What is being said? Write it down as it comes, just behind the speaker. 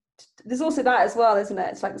there's also that as well, isn't it?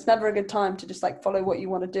 It's like, it's never a good time to just like follow what you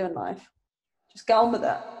want to do in life. Just get on with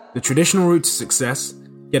it. The traditional route to success,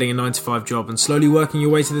 getting a 9-to-5 job and slowly working your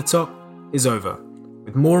way to the top, is over.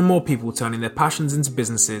 With more and more people turning their passions into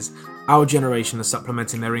businesses, our generation are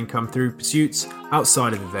supplementing their income through pursuits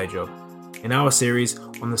outside of the day job. In our series,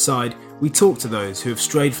 On the Side, we talk to those who have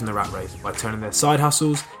strayed from the rat race by turning their side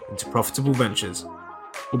hustles into profitable ventures.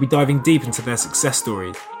 We'll be diving deep into their success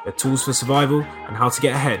stories, their tools for survival, and how to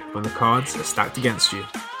get ahead when the cards are stacked against you.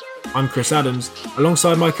 I'm Chris Adams,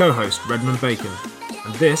 alongside my co-host Redmond Bacon,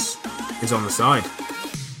 and this is On the Side.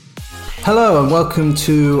 Hello and welcome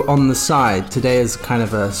to On the Side. Today is kind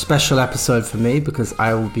of a special episode for me because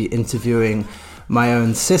I will be interviewing my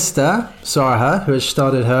own sister, Saraha, who has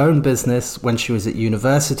started her own business when she was at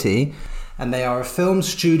university. And they are a film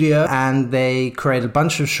studio and they create a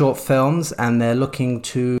bunch of short films and they're looking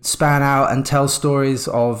to span out and tell stories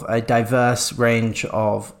of a diverse range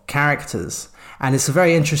of characters. And it's a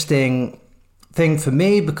very interesting thing for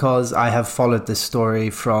me because I have followed this story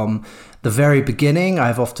from the very beginning.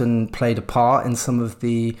 I've often played a part in some of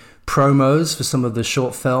the promos for some of the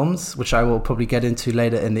short films, which I will probably get into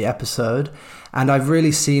later in the episode. And I've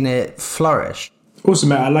really seen it flourish. Awesome,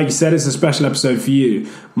 mate. Like you said, it's a special episode for you.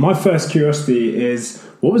 My first curiosity is,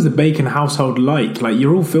 what was the Bacon household like? Like,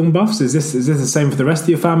 you're all film buffs. Is this the same for the rest of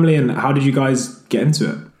your family? And how did you guys get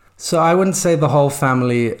into it? So I wouldn't say the whole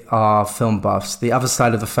family are film buffs. The other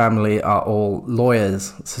side of the family are all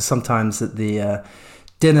lawyers. So sometimes at the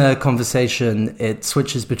dinner conversation, it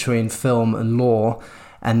switches between film and law.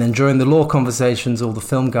 And then during the law conversations, all the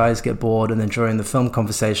film guys get bored. And then during the film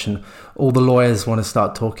conversation, all the lawyers want to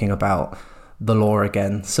start talking about the law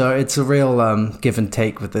again. So it's a real give and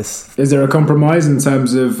take with this. Is there a compromise in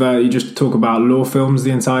terms of you just talk about law films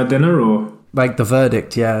the entire dinner, or? Like The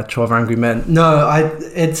Verdict, yeah, 12 Angry Men. No,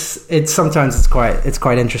 it's sometimes it's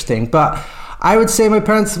quite interesting. But I would say my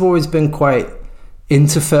parents have always been quite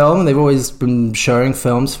into film. They've always been showing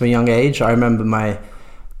films from a young age. I remember my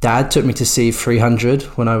dad took me to see 300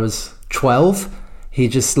 when I was 12. He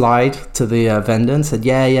just lied to the vendor and said,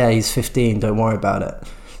 yeah, he's 15, don't worry about it.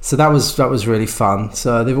 So that was really fun.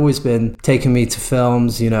 So they've always been taking me to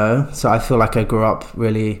films, you know. So I feel like I grew up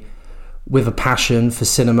really with a passion for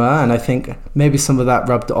cinema, and I think maybe some of that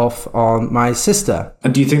rubbed off on my sister.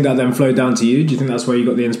 And do you think that then flowed down to you? Do you think that's where you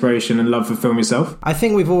got the inspiration and love for film yourself? I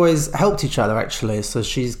think we've always helped each other, actually. So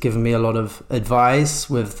she's given me a lot of advice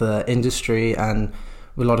with the industry and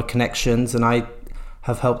with a lot of connections, and I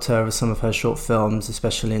have helped her with some of her short films,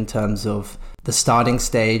 especially in terms of the starting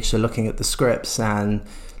stage, so looking at the scripts and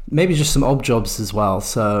maybe just some odd jobs as well.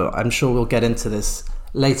 So I'm sure we'll get into this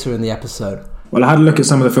later in the episode. Well, I had a look at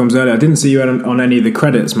some of the films earlier. I didn't see you on any of the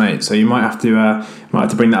credits, mate. So you might have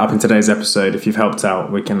to bring that up in today's episode. If you've helped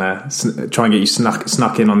out, we can try and get you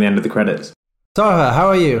snuck in on the end of the credits. Sara, how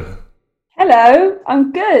are you? Hello,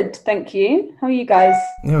 I'm good, thank you. How are you guys?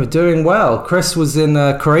 Yeah, we're doing well. Chris was in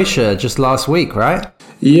Croatia just last week, right?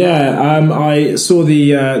 Yeah, I saw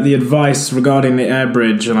the advice regarding the air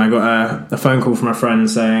bridge, and I got a phone call from a friend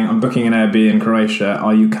saying, I'm booking an Airbnb in Croatia,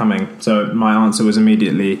 are you coming? So my answer was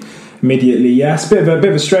immediately yes. Bit of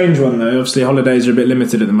a strange one though. Obviously holidays are a bit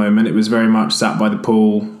limited at the moment. It was very much sat by the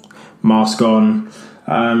pool, mask on.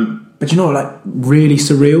 But you know, like, really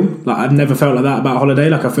surreal. Like, I've never felt like that about a holiday.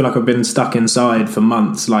 Like, I feel like I've been stuck inside for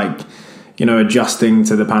months, like, you know, adjusting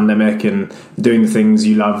to the pandemic and doing the things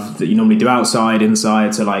you love that you normally do outside,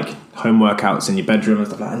 inside. So like home workouts in your bedroom and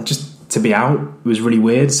stuff like that. And just to be out was really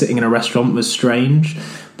weird. Sitting in a restaurant was strange.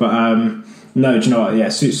 But no, do you know what? Yeah,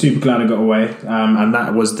 super glad I got away. And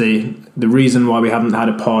that was the reason why we haven't had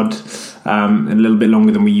a pod a little bit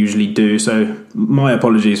longer than we usually do. So my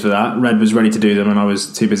apologies for that. Red was ready to do them and I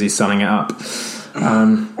was too busy sunning it up.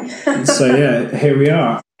 So yeah, here we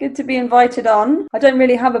are. Good to be invited on. I don't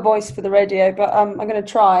really have a voice for the radio, but I'm going to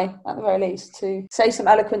try, at the very least, to say some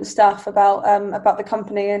eloquent stuff about the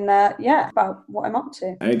company and, about what I'm up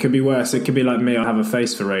to. It could be worse. It could be like me. I have a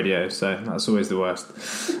face for radio, so that's always the worst.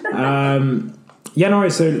 Yeah, no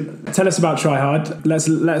worries. So tell us about Try Hard. Let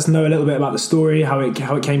us know a little bit about the story, how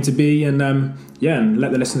it came to be, and and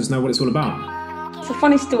let the listeners know what it's all about. It's a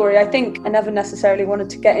funny story. I think I never necessarily wanted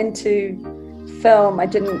to get into film. I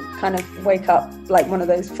didn't kind of wake up like one of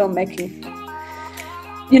those filmmaking,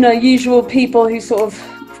 usual people who sort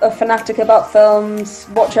of are fanatic about films,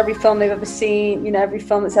 watch every film they've ever seen, every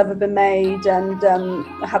film that's ever been made, and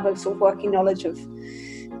have a sort of working knowledge of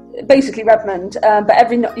basically Redmond, but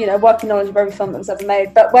every working knowledge of every film that was ever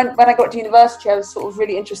made. But when I got to university, I was sort of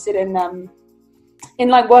really interested in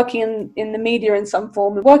like working in the media in some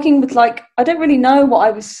form, working with, like, I don't really know what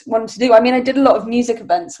I was wanting to do. I mean, I did a lot of music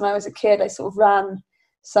events when I was a kid. I sort of ran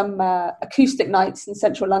some acoustic nights in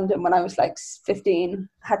central London when I was like 15.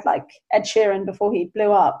 Had like Ed Sheeran before he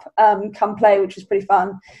blew up come play, which was pretty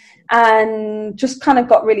fun, and just kind of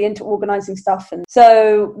got really into organising stuff. And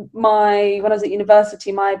so when I was at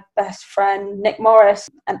university, my best friend Nick Morris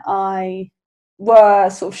and I were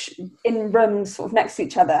sort of in rooms sort of next to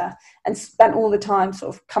each other and spent all the time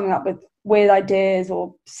sort of coming up with weird ideas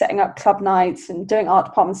or setting up club nights and doing art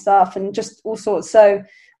department stuff and just all sorts. So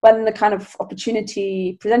when the kind of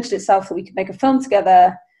opportunity presented itself that we could make a film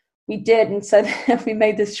together, we did. And so we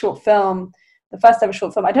made this short film, the first ever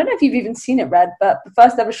short film. I don't know if you've even seen it, Red, but the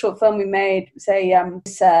first ever short film we made was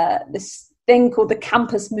this thing called the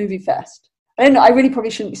Campus Movie Fest. I don't know, I really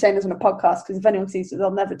probably shouldn't be saying this on a podcast because if anyone sees it,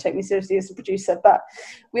 they'll never take me seriously as a producer. But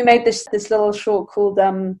we made this little short called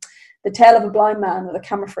The Tale of a Blind Man with a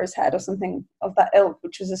Camera for His Head or something of that ilk,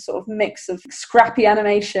 which was a sort of mix of scrappy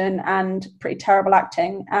animation and pretty terrible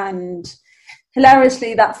acting. And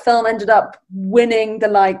hilariously, that film ended up winning the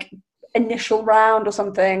like initial round or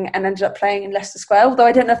something and ended up playing in Leicester Square, although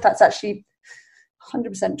I don't know if that's actually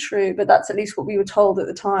 100% true, but that's at least what we were told at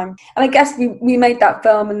the time. And I guess we made that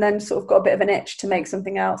film and then sort of got a bit of an itch to make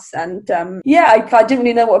something else. And I didn't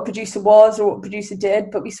really know what a producer was or what a producer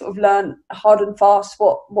did, but we sort of learned hard and fast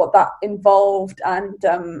what that involved, and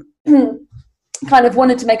kind of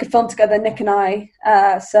wanted to make a film together, Nick and I.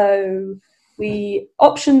 So we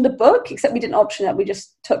optioned the book, except we didn't option it. We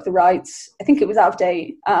just took the rights. I think it was out of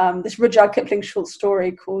date. This Rudyard Kipling short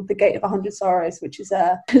story called The Gate of 100 Sorrows, which is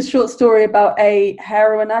a short story about a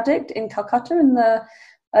heroin addict in Calcutta in the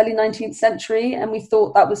early 19th century. And we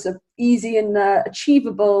thought that was an easy and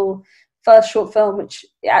achievable first short film, which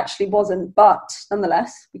it actually wasn't. But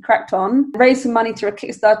nonetheless, we cracked on, raised some money through a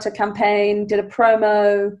Kickstarter campaign, did a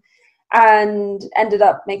promo, and ended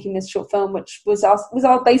up making this short film, which was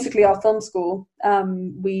basically our film school.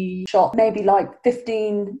 We shot maybe like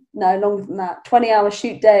 20-hour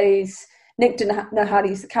shoot days. Nick didn't know how to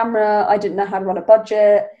use the camera. I didn't know how to run a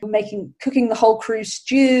budget. Cooking the whole crew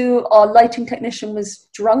stew. Our lighting technician was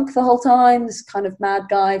drunk the whole time, this kind of mad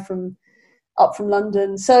guy from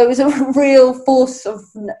London. So it was a real force of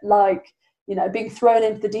like, you know, being thrown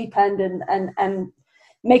into the deep end and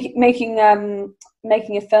making a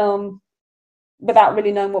film without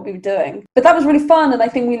really knowing what we were doing. But that was really fun, and I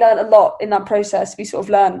think we learned a lot in that process. We sort of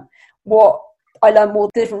learned what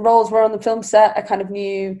different roles were on the film set. I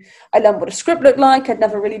learned what a script looked like. I'd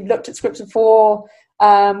never really looked at scripts before.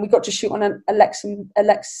 We got to shoot on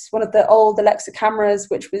one of the old Alexa cameras,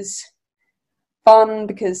 which was fun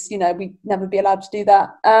because, you know, we'd never be allowed to do that.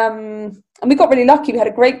 And we got really lucky. We had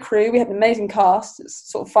a great crew. We had an amazing cast.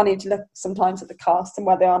 It's sort of funny to look sometimes at the cast and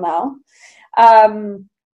where they are now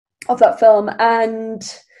of that film. And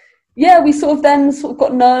yeah, we sort of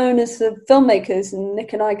got known as the filmmakers, and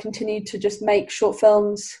Nick and I continued to just make short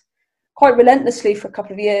films quite relentlessly for a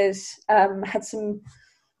couple of years. Had some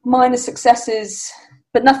minor successes,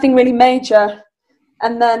 but nothing really major.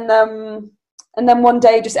 And then one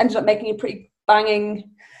day just ended up making a pretty banging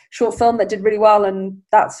short film that did really well, and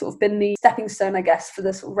that's sort of been the stepping stone, I guess, for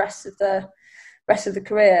the sort of rest of the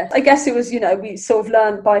career. I guess it was, you know, we sort of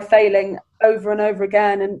learned by failing over and over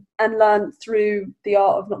again, and learned through the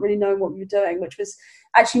art of not really knowing what we were doing, which was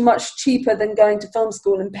actually much cheaper than going to film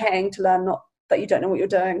school and paying to learn not that you don't know what you're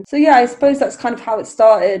doing. So yeah, I suppose that's kind of how it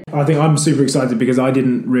started. I think I'm super excited because I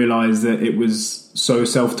didn't realise that it was so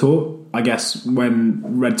self-taught. I guess when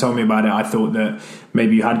Red told me about it, I thought that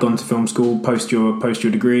maybe you had gone to film school post your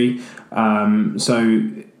degree. So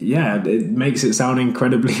yeah, it makes it sound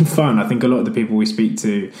incredibly fun. I think a lot of the people we speak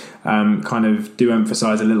to kind of do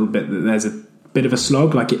emphasise a little bit that there's a bit of a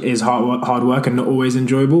slog, like it is hard work and not always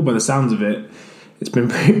enjoyable. By the sounds of it, it's been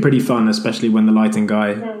pretty fun, especially when the lighting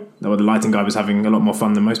guy was having a lot more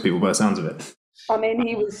fun than most people by the sounds of it. I mean,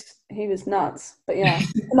 he was nuts, but yeah,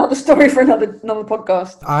 another story for another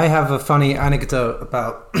podcast. I have a funny anecdote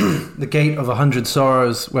about The Gate of 100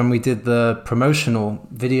 Sorrows. When we did the promotional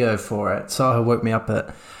video for it, Saha woke me up it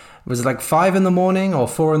was like 5 a.m. or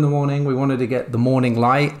 4 a.m. We wanted to get the morning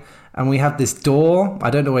light, and we had this door. I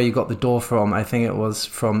don't know where you got the door from. I think it was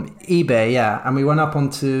from eBay, yeah. And we went up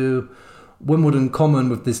onto Wimbledon Common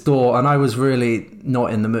with this door, and I was really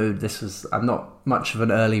not in the mood. I'm not much of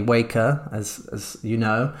an early waker, as you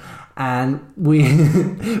know, and we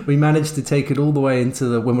we managed to take it all the way into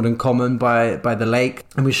the Wimbledon Common by the lake,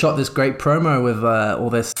 and we shot this great promo with all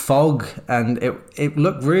this fog, and it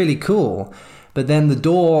looked really cool. But then the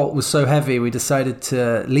door was so heavy, we decided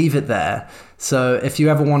to leave it there. So if you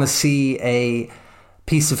ever want to see a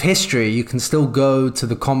piece of history, you can still go to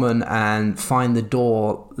the Common and find the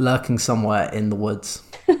door lurking somewhere in the woods.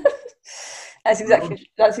 That's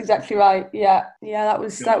exactly right. Yeah. That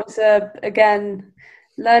was again,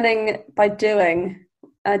 learning by doing.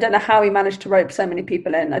 I don't know how he managed to rope so many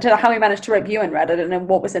people in. I don't know how he managed to rope you in, Red. I don't know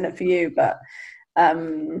what was in it for you, but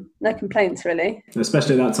no complaints really.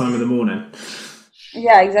 Especially at that time of the morning.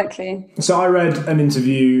 Yeah, exactly. So I read an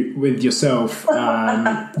interview with yourself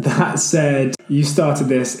that said you started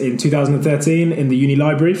this in 2013 in the uni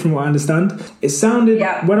library, from what I understand. It sounded,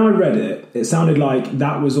 when I read it, it sounded like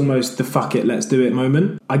that was almost the fuck it, let's do it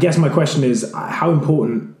moment. I guess my question is, how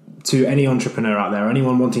important to any entrepreneur out there,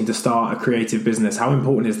 anyone wanting to start a creative business, how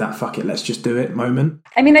important is that fuck it, let's just do it moment?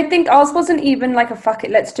 I mean, I think ours wasn't even like a fuck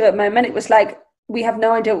it, let's do it moment. It was like, we have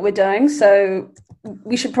no idea what we're doing, so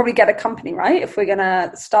we should probably get a company, right? If we're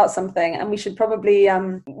gonna start something, and we should probably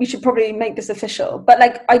make this official. But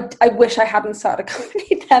like, I wish I hadn't started a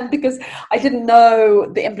company then, because I didn't know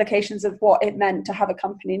the implications of what it meant to have a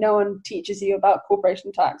company. No one teaches you about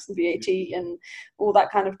corporation tax and VAT and all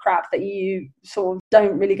that kind of crap that you sort of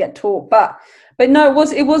don't really get taught. But no,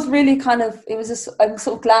 it was really kind of, I'm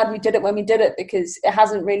sort of glad we did it when we did it, because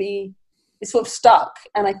it sort of stuck,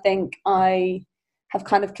 and I think I have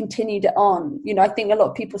kind of continued it on. You know, I think a lot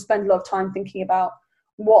of people spend a lot of time thinking about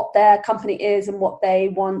what their company is and what they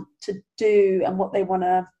want to do and what they want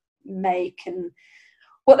to make and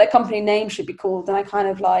what their company name should be called. And I kind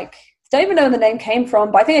of like, don't even know where the name came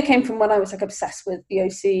from, but I think it came from when I was like obsessed with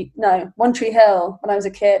One Tree Hill when I was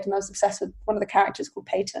a kid, and I was obsessed with one of the characters called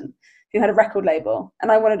Peyton, who had a record label.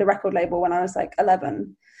 And I wanted a record label when I was like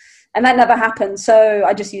 11. And that never happened, so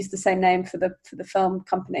I just used the same name for the film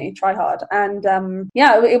company, Try Hard. And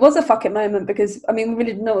it was a fuck it moment, because I mean, we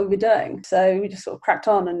really didn't know what we were doing, so we just sort of cracked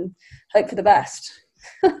on and hoped for the best.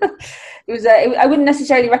 I wouldn't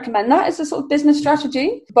necessarily recommend that as a sort of business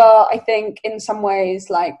strategy, but I think in some ways,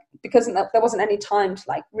 like, because there wasn't any time to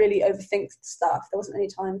like really overthink stuff, there wasn't any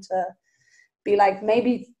time to be like,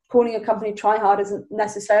 maybe calling a company Try Hard isn't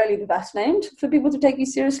necessarily the best name for people to take you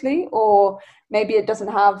seriously, or maybe it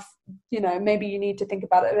doesn't have, maybe you need to think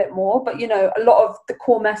about it a bit more. But, a lot of the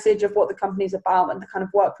core message of what the company is about and the kind of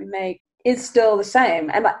work we make is still the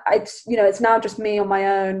same. And it's now just me on my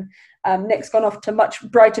own. Nick's gone off to much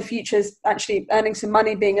brighter futures, actually earning some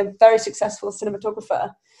money, being a very successful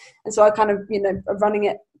cinematographer. And so I kind of, running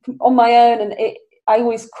it on my own. And I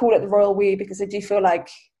always call it the royal we, because I do feel like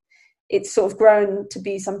it's sort of grown to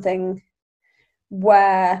be something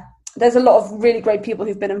where there's a lot of really great people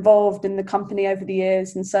who've been involved in the company over the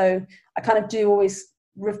years. And so I kind of do always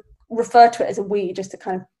refer to it as a we, just to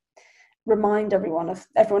kind of remind everyone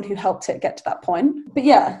who helped it get to that point. But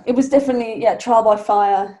yeah, it was definitely, trial by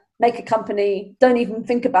fire, make a company, don't even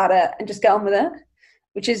think about it and just get on with it,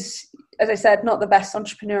 which is, as I said, not the best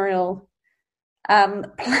entrepreneurial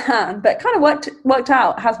plan, but it kind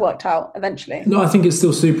of has worked out eventually. No, I think it's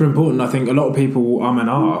still super important. I think a lot of people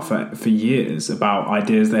for years about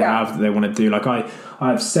ideas they have that they want to do. Like I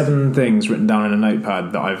have 7 things written down in a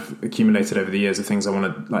notepad that I've accumulated over the years of things I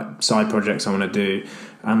want to, like side projects I want to do,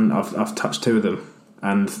 and I've touched 2 of them.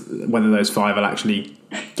 And whether those 5 will actually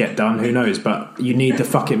get done, who knows? But you need the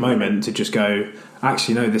fuck it moment to just go,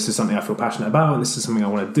 actually, no, this is something I feel passionate about, and this is something I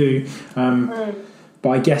want to do. But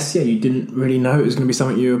I guess, you didn't really know it was going to be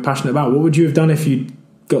something you were passionate about. What would you have done if you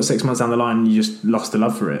got 6 months down the line and you just lost the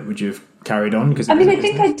love for it? Would you have carried on? I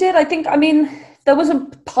think I did. There was a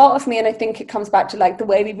part of me, and I think it comes back to like the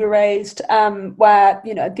way we were raised, where,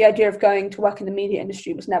 the idea of going to work in the media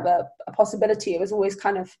industry was never a possibility. It was always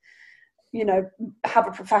kind of, have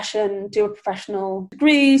a profession, do a professional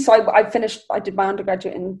degree. So I did my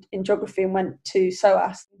undergraduate in geography and went to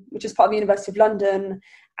SOAS, which is part of the University of London,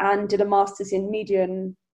 and did a master's in media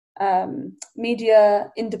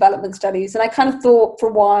in development studies. And I kind of thought for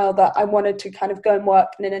a while that I wanted to kind of go and work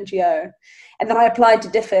in an NGO. And then I applied to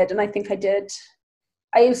DFID, and I think I did.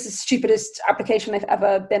 It was the stupidest application I've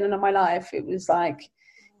ever been in my life. It was like,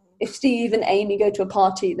 if Steve and Amy go to a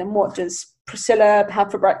party, then what does Priscilla have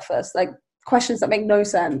for breakfast? Like, questions that make no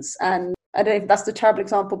sense. And I don't know if that's a terrible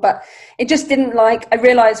example, but it just didn't, like, I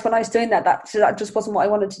realized when I was doing that just wasn't what I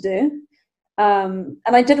wanted to do. And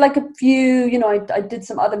I did like a few, I did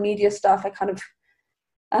some other media stuff. I kind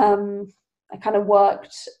of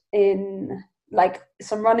worked in like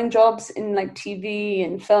some running jobs in like TV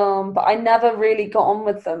and film, but I never really got on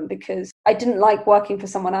with them because I didn't like working for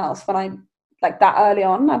someone else when I, like, that early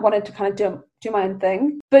on. I wanted to kind of do my own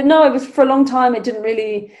thing. But no, it was for a long time. It didn't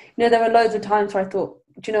really, there were loads of times where I thought,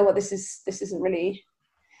 do you know what, this isn't really,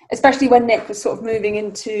 especially when Nick was sort of moving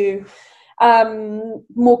into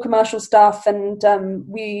more commercial stuff, and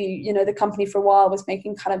we, the company for a while was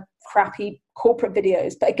making kind of crappy corporate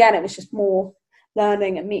videos, but again, it was just more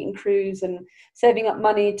learning and meeting crews and saving up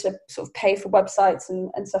money to sort of pay for websites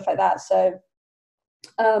and stuff like that. So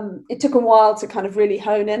it took a while to kind of really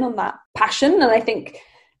hone in on that passion. And I think,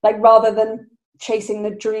 like, rather than chasing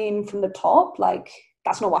the dream from the top, like,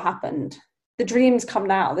 that's not what happened. The dreams come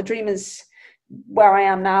now. The dream is where I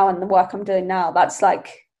am now and the work I'm doing now. That's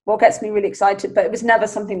like what gets me really excited, but it was never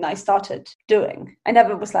something that I started doing. I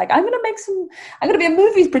never was like, I'm going to be a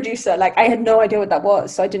movie producer. Like, I had no idea what that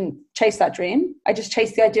was. So I didn't chase that dream. I just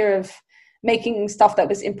chased the idea of making stuff that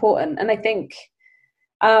was important. And I think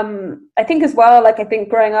as well, like, I think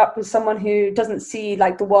growing up as someone who doesn't see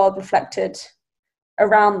like the world reflected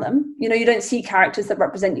around them, you know, you don't see characters that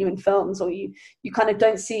represent you in films, or you kind of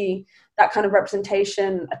don't see that kind of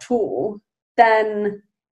representation at all, then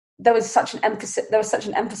there was such an emphasis at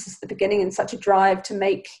the beginning and such a drive to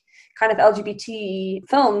make kind of LGBT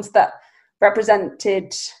films that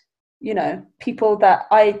represented, you know, people that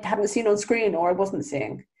I hadn't seen on screen or I wasn't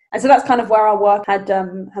seeing. And so that's kind of where our work had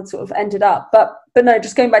sort of ended up. But no,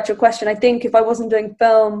 just going back to your question, I think if I wasn't doing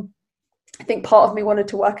film, I think part of me wanted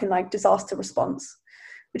to work in like disaster response,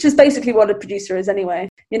 which is basically what a producer is anyway.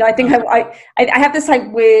 You know, I think I have this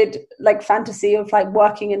like weird like fantasy of like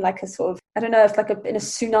working in like a sort of, I don't know, it's like in a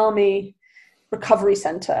tsunami recovery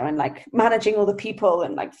center and like managing all the people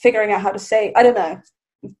and like figuring out how to say, I don't know,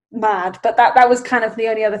 mad. But that was kind of the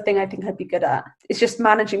only other thing I think I'd be good at. It's just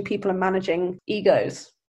managing people and managing egos,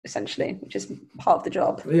 essentially, which is part of the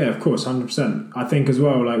job. Yeah, of course, 100%. I think as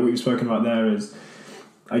well, like what you've spoken about there is,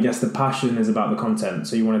 I guess the passion is about the content.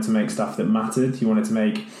 So you wanted to make stuff that mattered. You wanted to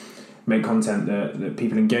make content that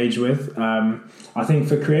people engage with. I think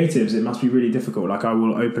for creatives, it must be really difficult. Like, I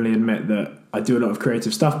will openly admit that I do a lot of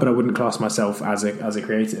creative stuff, but I wouldn't class myself as a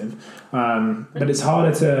creative. But it's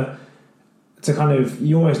harder to kind of,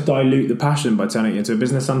 you almost dilute the passion by turning it into a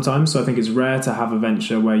business sometimes. So I think it's rare to have a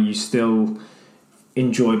venture where you still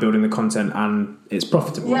enjoy building the content and it's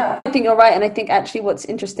profitable. Yeah, I think you're right. And I think actually what's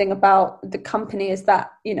interesting about the company is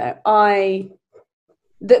that, you know,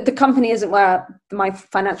 the company isn't where my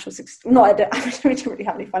financial success, I don't really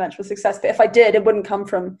have any financial success, but if I did, it wouldn't come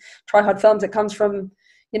from Try Hard Films. It comes from,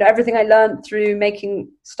 you know, everything I learned through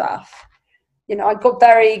making stuff. You know, I got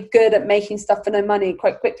very good at making stuff for no money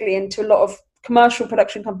quite quickly into a lot of commercial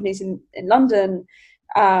production companies in London.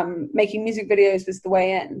 Making music videos was the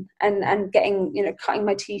way in, and getting, you know, cutting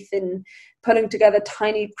my teeth in putting together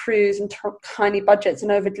tiny crews and tiny budgets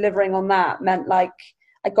and over delivering on that meant like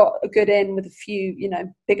I got a good in with a few, you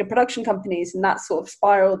know, bigger production companies, and that sort of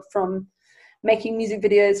spiraled from making music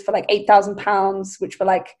videos for like £8,000, which were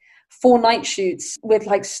like 4 night shoots with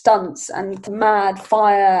like stunts and mad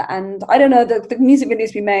fire. And I don't know, the music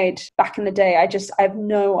videos we made back in the day, I have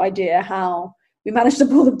no idea how we managed to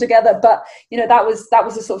pull them together. But, you know, that was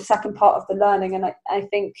the sort of second part of the learning. And I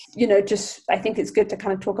think, you know, I think it's good to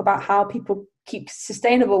kind of talk about how people keep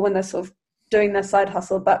sustainable when they're sort of doing their side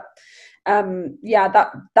hustle. But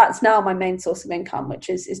that's now my main source of income, which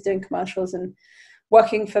is doing commercials and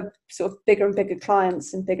working for sort of bigger and bigger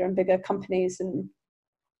clients and bigger companies. And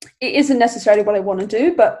it isn't necessarily what I want to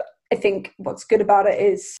do, but I think what's good about it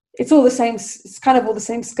is it's all the same. It's kind of all the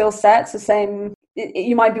same skill sets, the same.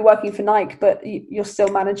 You might be working for Nike, but you're still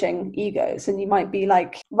managing egos, and you might be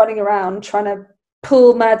like running around trying to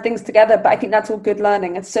pull mad things together. But I think that's all good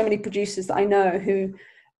learning. And so many producers that I know who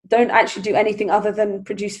don't actually do anything other than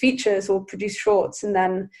produce features or produce shorts, and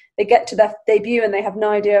then they get to their debut and they have no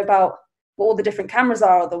idea about what all the different cameras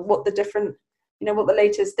are, or what the different, you know, what the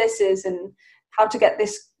latest this is, and how to get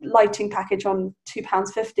this lighting package on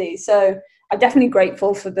 £2.50. So I'm definitely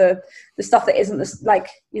grateful for the stuff that isn't this, like,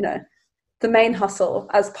 you know, the main hustle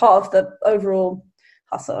as part of the overall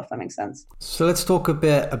hustle, if that makes sense. So let's talk a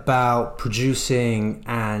bit about producing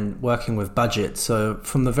and working with budget. So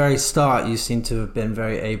from the very start, you seem to have been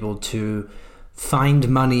very able to find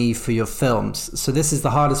money for your films. So this is the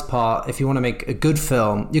hardest part. If you want to make a good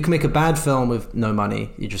film, you can make a bad film with no money.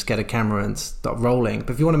 You just get a camera and start rolling.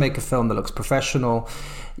 But if you want to make a film that looks professional,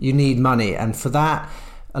 you need money. And for that,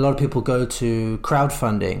 a lot of people go to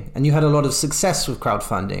crowdfunding, and you had a lot of success with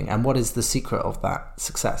crowdfunding. And what is the secret of that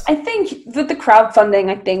success? I think with the crowdfunding,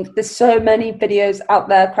 I think there's so many videos out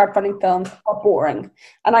there, crowdfunding films are boring.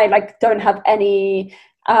 And I don't have any,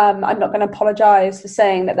 I'm not going to apologize for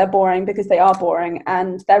saying that they're boring, because they are boring,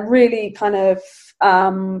 and they're really kind of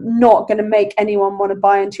not going to make anyone want to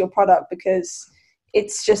buy into your product, because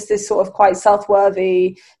it's just this sort of quite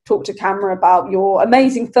self-worthy talk to camera about your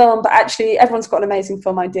amazing film, but actually everyone's got an amazing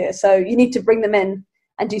film idea. So you need to bring them in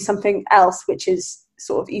and do something else, which is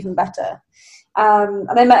sort of even better. And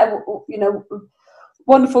I met,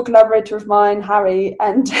 wonderful collaborator of mine, Harry,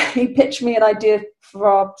 and he pitched me an idea for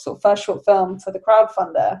our sort of first short film for the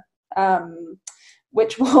crowdfunder,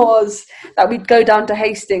 which was that we'd go down to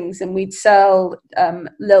Hastings and we'd sell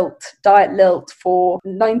diet lilt for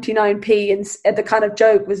 99p. And the kind of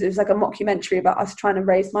joke was, it was like a mockumentary about us trying to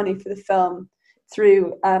raise money for the film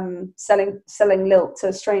through selling lilt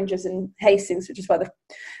to strangers in Hastings, which is where the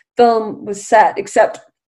film was set. Except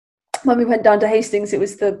when we went down to Hastings, it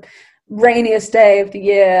was the rainiest day of the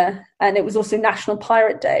year, and it was also National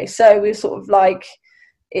Pirate Day. So we were sort of like,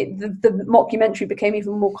 the mockumentary became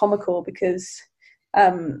even more comical because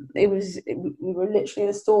we were literally in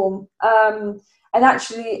a storm. And then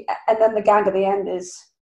the gag at the end is,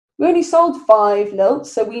 we only sold 5 lilts,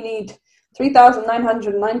 so we need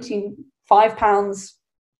 £3,995,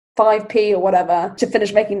 5p or whatever, to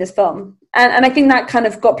finish making this film. And I think that kind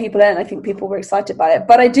of got people in. I think people were excited by it.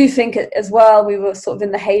 But I do think as well, we were sort of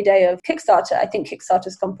in the heyday of Kickstarter. I think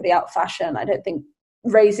Kickstarter's gone pretty out of fashion. I don't think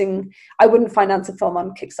I wouldn't finance a film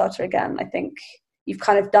on Kickstarter again. I think you've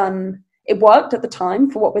kind of done, it worked at the time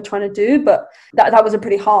for what we're trying to do, but that was a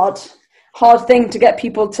pretty hard thing to get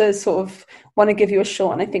people to sort of want to give you a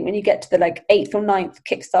shot. And I think when you get to the like 8th or 9th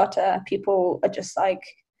Kickstarter, people are just like,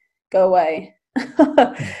 go away.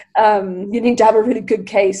 You need to have a really good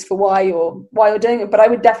case for why you're doing it. But I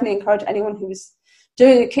would definitely encourage anyone who's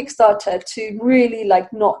doing a Kickstarter to really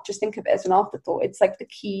like not just think of it as an afterthought. It's like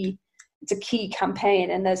it's a key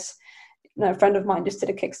campaign. And there's, a friend of mine just did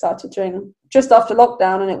a Kickstarter just after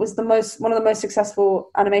lockdown, and it was one of the most successful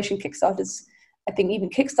animation Kickstarters I think even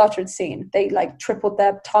Kickstarter had seen. They like tripled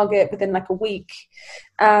their target within like a week,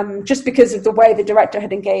 just because of the way the director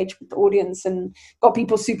had engaged with the audience and got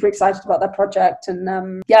people super excited about their project.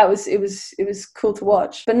 And it was cool to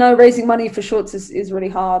watch. But no, raising money for shorts is really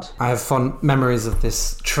hard. I have fond memories of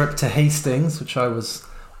this trip to Hastings, which I was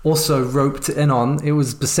also roped in on. It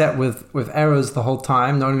was beset with errors the whole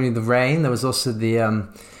time. Not only the rain, there was also we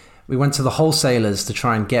went to the wholesalers to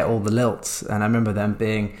try and get all the lilts, and I remember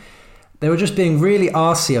they were just being really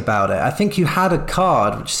arsy about it. I think you had a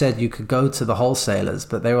card which said you could go to the wholesalers,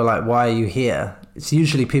 but they were like, why are you here? It's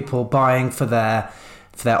usually people buying for their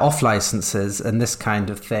off licenses and this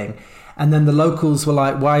kind of thing. And then the locals were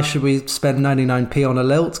like, why should we spend 99p on a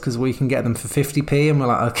lilt? Because we can get them for 50p. And we're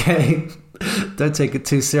like, okay, don't take it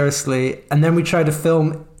too seriously. And then we tried to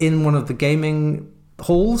film in one of the gaming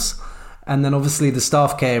halls. And then obviously the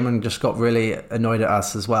staff came and just got really annoyed at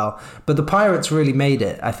us as well. But the pirates really made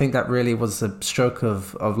it. I think that really was a stroke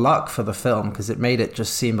of luck for the film, because it made it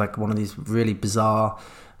just seem like one of these really bizarre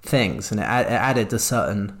things. And it added a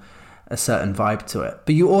certain vibe to it.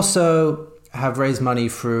 But you also have raised money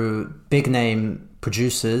through big name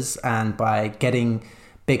producers and by getting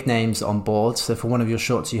big names on board. So for one of your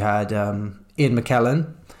shorts, you had Ian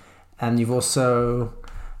McKellen, and you've also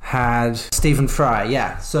had Stephen Fry.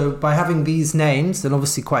 Yeah. So by having these names, and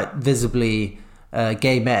obviously quite visibly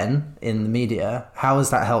gay men in the media, how has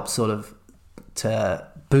that helped sort of to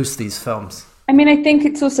boost these films? I mean, I think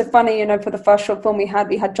it's also funny, for the first short film we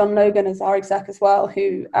had John Logan as our exec as well,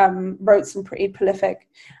 who wrote some pretty prolific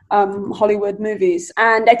Hollywood movies.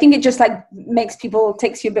 And I think it just like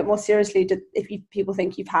takes you a bit more seriously if people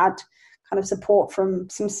think you've had kind of support from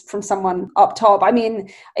someone up top. I mean,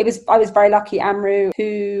 I was very lucky. Amru,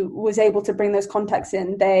 who was able to bring those contacts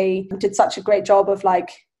in, they did such a great job of like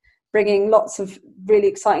bringing lots of really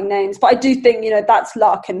exciting names. But I do think, that's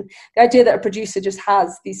luck, and the idea that a producer just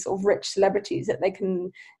has these sort of rich celebrities that they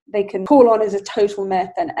can call on is a total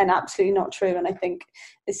myth and absolutely not true. And I think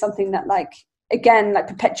it's something that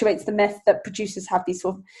perpetuates the myth that producers have these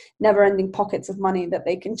sort of never-ending pockets of money that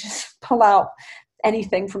they can just pull out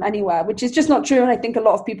anything from anywhere, which is just not true. And I think a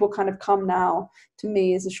lot of people kind of come now to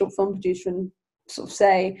me as a short film producer and sort of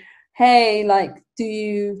say, hey, like,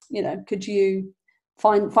 could you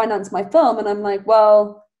finance my film? And I'm like,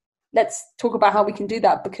 well, let's talk about how we can do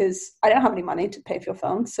that, because I don't have any money to pay for your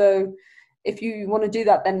film. So if you want to do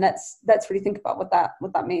that, then let's really think about what that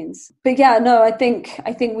means. But yeah, no, I think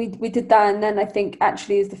we did that. And then I think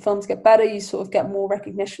actually as the films get better, you sort of get more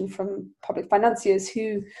recognition from public financiers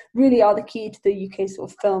who really are the key to the UK sort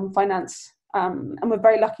of film finance. And we're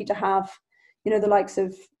very lucky to have, the likes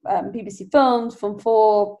of BBC Films, Film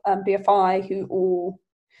 4, BFI, who all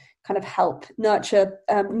kind of help nurture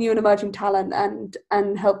new and emerging talent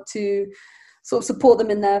and help to sort of support them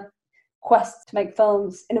in their quest to make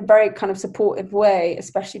films in a very kind of supportive way,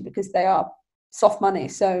 especially because they are soft money.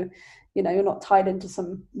 So, you're not tied into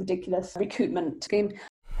some ridiculous recoupment scheme.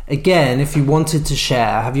 Again, if you wanted to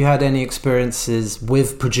share, have you had any experiences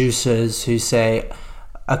with producers who say,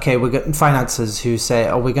 okay, we're getting financiers who say,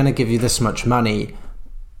 oh, we're going to give you this much money,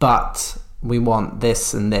 but we want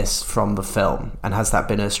this and this from the film? And has that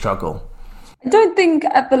been a struggle? I don't think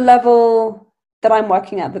at the level that I'm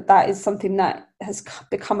working at that is something that has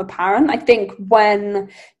become apparent. I think when,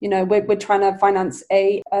 we're trying to finance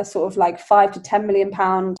a sort of like £5 to £10 million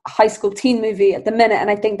high school teen movie at the minute. And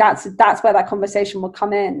I think that's where that conversation will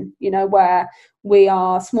come in, where we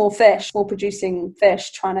are small producing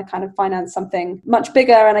fish trying to kind of finance something much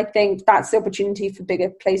bigger. And I think that's the opportunity for bigger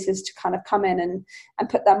places to kind of come in and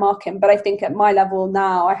put their mark in. But I think at my level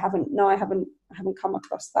now, I haven't come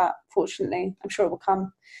across that, fortunately. I'm sure it will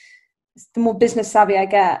come. The more business savvy I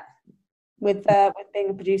get with being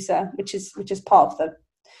a producer, which is part of the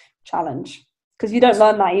challenge, because you don't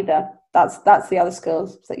learn that either. That's the other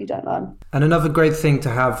skills that you don't learn. And another great thing to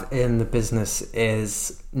have in the business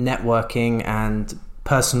is networking and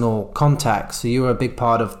personal contacts. So you were a big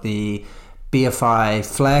part of the BFI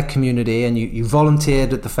Flair community, and you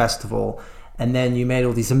volunteered at the festival, and then you made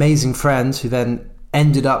all these amazing friends who then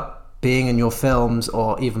ended up being in your films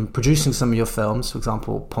or even producing some of your films, for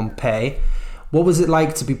example, Pompeii. What was it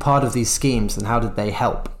like to be part of these schemes, and how did they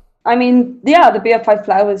help? I mean, yeah, the BFI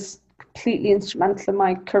Flair was completely instrumental in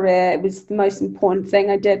my career. It was the most important thing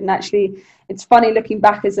I did. And actually, it's funny looking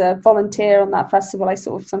back as a volunteer on that festival, I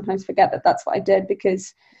sort of sometimes forget that that's what I did,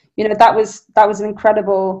 because, that was an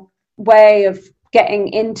incredible way of getting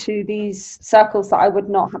into these circles that I would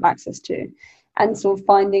not have access to, and sort of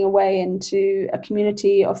finding a way into a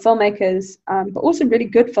community of filmmakers, but also really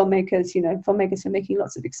good filmmakers, filmmakers who are making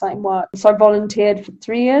lots of exciting work. So I volunteered for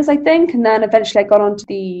 3 years, I think, and then eventually I got onto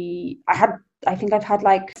I think I've had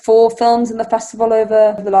like 4 films in the festival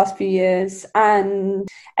over the last few years, and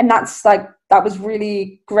that was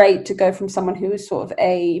really great to go from someone who was sort of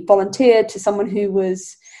a volunteer to someone who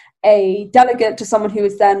was a delegate to someone who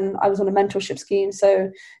was then, I was on a mentorship scheme,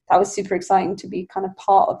 so that was super exciting to be kind of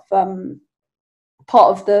part of the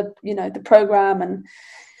the program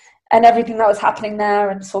and everything that was happening there,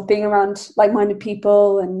 and sort of being around like-minded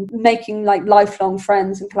people and making like lifelong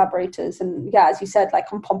friends and collaborators. And yeah, as you said, like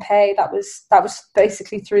on Pompeii, that was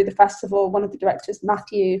basically through the festival. One of the directors,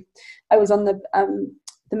 Matthew, I was on the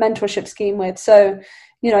mentorship scheme with. So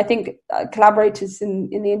I think collaborators in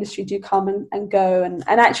the industry do come and go. And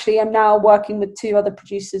actually, I'm now working with 2 other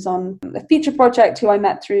producers on a feature project who I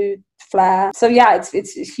met through Flair. So yeah,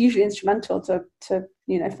 it's hugely instrumental to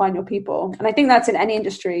find your people. And I think that's in any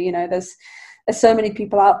industry. There's so many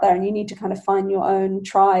people out there, and you need to kind of find your own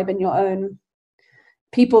tribe and your own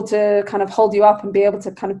people to kind of hold you up and be able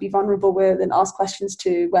to kind of be vulnerable with and ask questions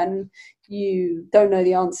to when you don't know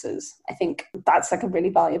the answers. I think that's like a really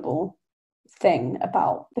valuable thing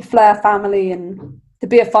about the Flair family, and the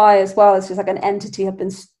BFI as well. It's just like an entity have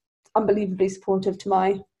been unbelievably supportive to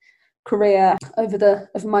my career over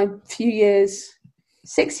my few years,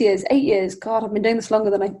 6 years, 8 years. God, I've been doing this longer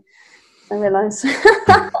than I realise.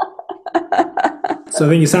 So I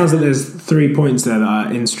think it sounds like there's 3 points there that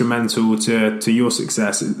are instrumental to your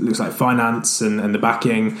success. It looks like finance and the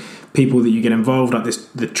backing, people that you get involved, like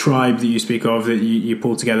the tribe that you speak of that you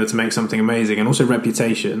pull together to make something amazing, and also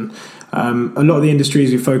reputation. A lot of the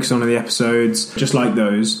industries we focus on in the episodes, just like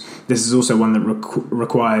those, this is also one that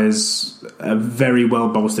requires a very well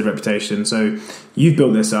bolstered reputation. So you've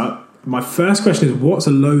built this up. My first question is, what's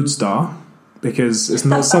a Lodestar? Because it's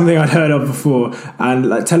not something I'd heard of before.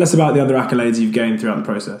 And tell us about the other accolades you've gained throughout the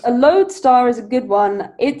process. A Lodestar is a good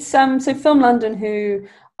one. It's so Film London, who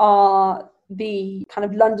are the kind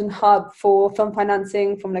of London hub for film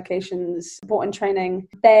financing, film locations, support and training.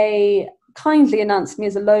 They kindly announced me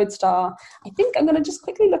as a Lodestar. I think I'm going to just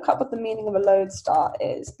quickly look up what the meaning of a Lodestar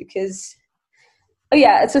is, because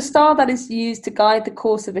it's a star that is used to guide the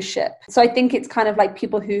course of a ship. So I think it's kind of like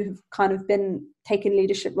people who've kind of been taking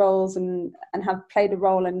leadership roles and have played a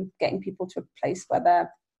role in getting people to a place where they're,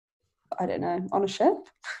 I don't know, on a ship.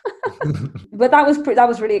 But that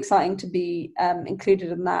was really exciting to be included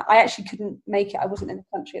in that. I actually couldn't make it. I wasn't in the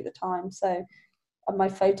country at the time, so my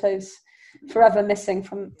photos forever missing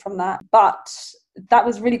from that. But that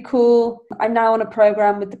was really cool. I'm now on a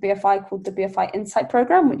program with the BFI called the BFI Insight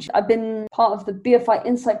Program, which I've been part of the BFI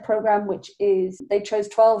Insight Program, which is they chose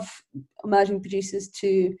 12 emerging producers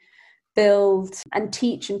to build and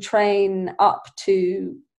teach and train up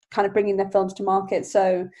to kind of bringing their films to market.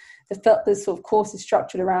 So the sort of course is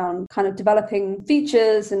structured around kind of developing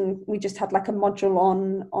features, and we just had like a module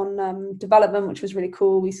on development, which was really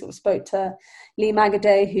cool. We sort of spoke to Lee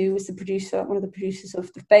Magaday, who was one of the producers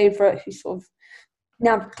of The Favourite, who sort of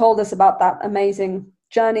now told us about that amazing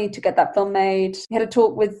journey to get that film made. We had a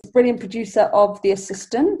talk with a brilliant producer of The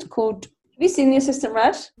Assistant called you seen The Assistant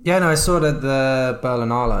Red? Yeah, no, I saw it at the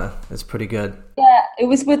Berlinale. It's pretty good. Yeah, it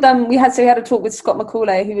was with we had a talk with Scott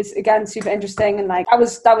McCauley, who was again super interesting, and like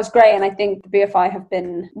that was great. And I think the BFI have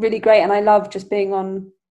been really great, and I love just being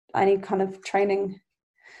on any kind of training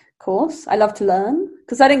course. I love to learn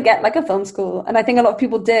because I didn't get like a film school, and I think a lot of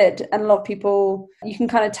people did, and a lot of people, you can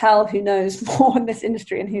kind of tell who knows more in this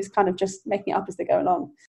industry and who's kind of just making it up as they go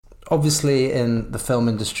along. Obviously, in the film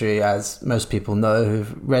industry, as most people know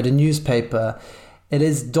who've read a newspaper, it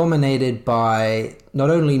is dominated by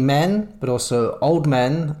not only men, but also old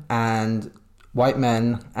men and white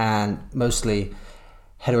men and mostly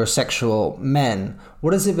heterosexual men.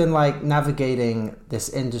 What has it been like navigating this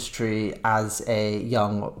industry as a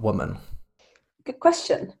young woman? Good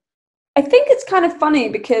question. I think it's kind of funny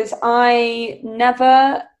because I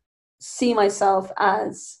never see myself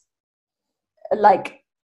as like,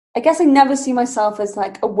 I guess I never see myself as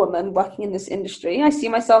like a woman working in this industry. I see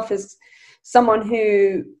myself as someone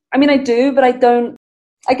who, I mean, I do, but I don't,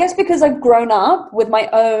 I guess because I've grown up with my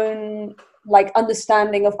own like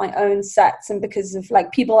understanding of my own sets, and because of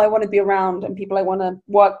like people I want to be around and people I want to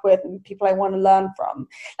work with and people I want to learn from.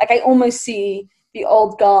 Like I almost see the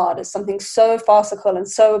old guard as something so farcical and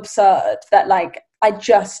so absurd that like I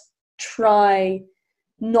just try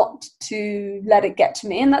not to let it get to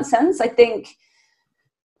me in that sense. I think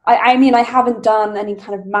I mean, I haven't done any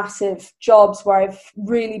kind of massive jobs where I've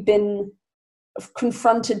really been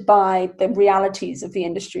confronted by the realities of the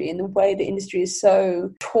industry and the way the industry is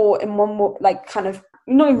so taught in one more, like kind of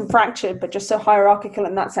not even fractured, but just so hierarchical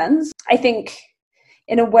in that sense. I think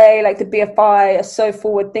in a way, like the BFI are so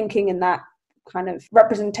forward thinking in that kind of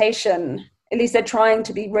representation. At least they're trying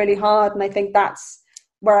to be really hard. And I think that's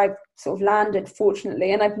where I've sort of landed,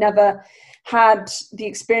 fortunately. And I've never had the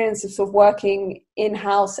experience of sort of working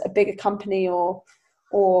in-house at a bigger company or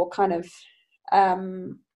kind of,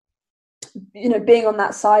 you know, being on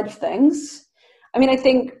that side of things. I mean, I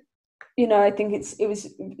think it's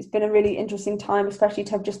been a really interesting time, especially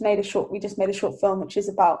to have we just made a short film, which is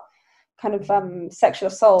about kind of sexual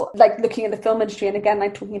assault, like looking at the film industry. And again,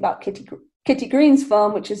 like talking about Kitty Green's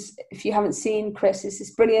film, which is, if you haven't seen, Chris, is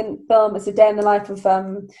this brilliant film. It's a day in the life of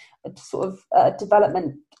a sort of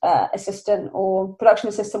development assistant or production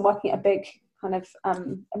assistant working at a big kind of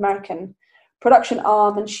American production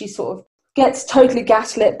arm, and she sort of gets totally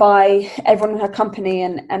gaslit by everyone in her company,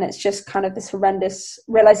 and it's just kind of this horrendous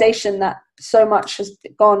realization that so much has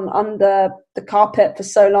gone under the carpet for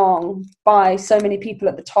so long by so many people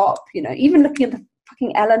at the top. You know, even looking at the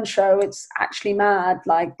fucking Ellen show, it's actually mad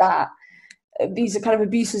like that. These are kind of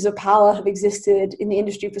abuses of power have existed in the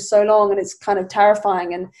industry for so long, and it's kind of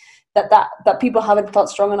terrifying, and that people haven't felt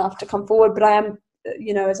strong enough to come forward. But I am,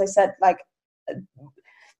 you know, as I said, like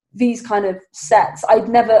these kind of sets, I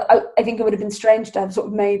think it would have been strange to have sort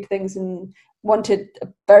of made things and wanted a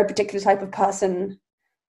very particular type of person,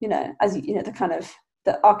 you know, as you know, the kind of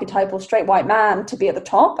the archetypal straight white man to be at the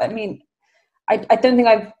top. I mean, I think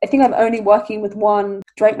I'm only working with one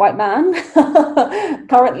straight white man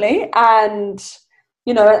currently, and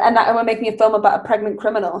you know, and we're making a film about a pregnant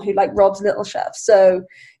criminal who like robs Little Chef. So,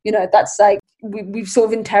 you know, that's like we've sort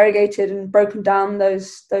of interrogated and broken down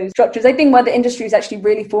those structures. I think where the industry is actually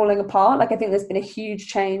really falling apart, like I think there's been a huge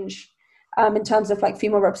change in terms of like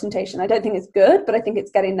female representation. I don't think it's good, but I think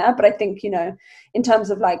it's getting there. But I think, you know, in terms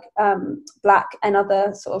of like Black and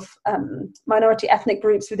other sort of minority ethnic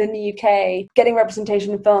groups within the UK, getting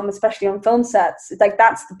representation in film, especially on film sets, it's like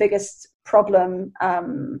that's the biggest problem.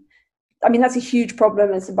 I mean, that's a huge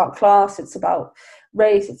problem. It's about class, it's about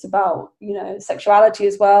race, it's about, you know, sexuality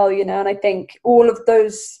as well, you know, and I think all of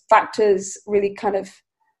those factors really kind of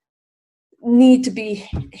need to be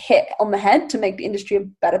hit on the head to make the industry a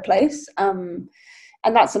better place. And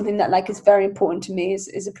that's something that like is very important to me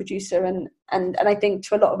as a producer. And I think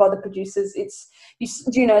to a lot of other producers, it's,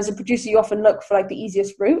 you know, as a producer, you often look for like the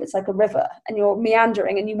easiest route. It's like a river and you're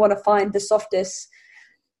meandering and you want to find the softest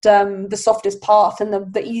path and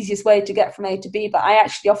the easiest way to get from A to B. But I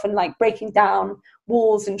actually often like breaking down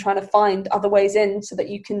walls and trying to find other ways in so that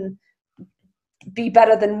you can be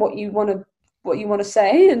better than what you want to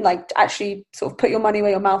say, and like actually sort of put your money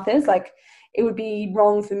where your mouth is. Like it would be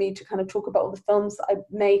wrong for me to kind of talk about all the films that I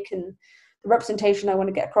make and the representation I want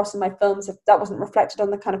to get across in my films if that wasn't reflected on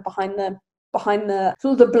the kind of behind the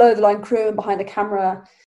sort of the below the line crew and behind the camera.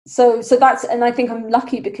 So that's, and I think I'm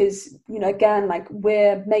lucky because, you know, again, like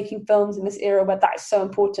we're making films in this era where that is so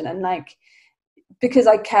important, and like because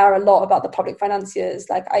I care a lot about the public financiers,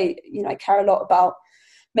 like I care a lot about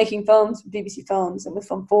making films with BBC Films and with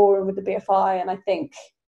Film 4 and with the BFI, and I think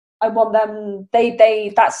I want them,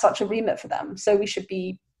 they that's such a remit for them, so we should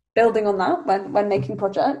be building on that when making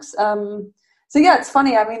projects. So yeah, it's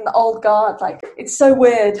funny. I mean, the old guard, like, it's so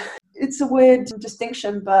weird. It's a weird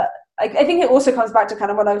distinction, but I think it also comes back to kind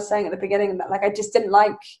of what I was saying at the beginning, that like I just didn't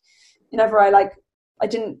like, I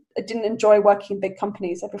didn't enjoy working in big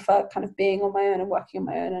companies. I prefer kind of being on my own and working on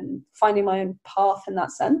my own and finding my own path in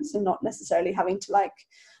that sense, and not necessarily having to like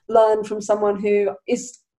learn from someone who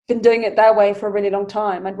is been doing it their way for a really long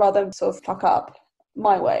time. I'd rather sort of fuck up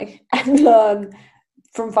my way and learn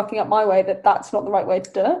from fucking up my way that that's not the right way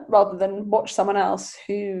to do it, rather than watch someone else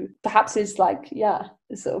who perhaps is like,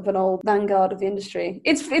 is sort of an old vanguard of the industry.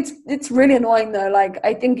 It's really annoying though. Like,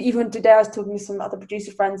 I think even today I was talking to some other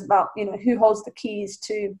producer friends about, who holds the keys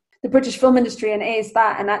to the British film industry, and it is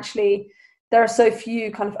that. And actually there are so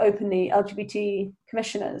few kind of openly LGBT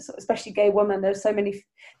commissioners, especially gay women. There's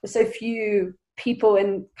so few people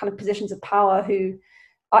in kind of positions of power who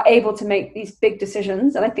are able to make these big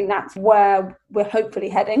decisions. And I think that's where we're hopefully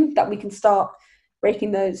heading, that we can start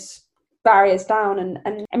breaking those barriers down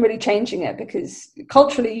and really changing it, because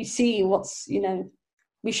culturally you see what's,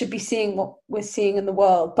 we should be seeing what we're seeing in the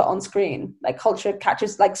world, but on screen. Like, culture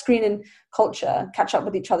catches, like screen and culture catch up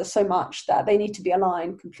with each other so much that they need to be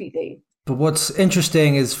aligned completely. But what's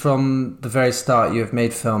interesting is from the very start, you have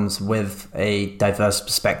made films with a diverse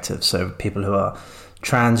perspective. So people who are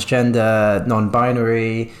transgender,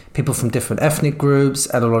 non-binary, people from different ethnic groups,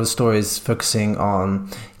 and a lot of stories focusing on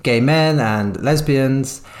gay men and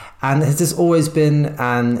lesbians. And has this always been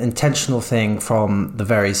an intentional thing from the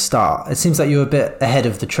very start? It seems like you're a bit ahead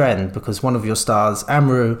of the trend, because one of your stars,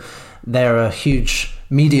 Amrou, they're a huge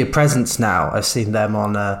media presence now. I've seen them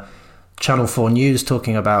on Channel 4 News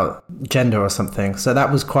talking about gender or something. So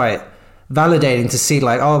that was quite validating to see,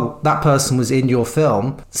 like, oh, that person was in your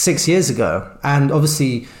film 6 years ago. And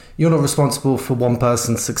obviously you're not responsible for one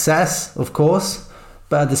person's success, of course,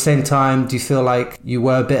 but at the same time, do you feel like you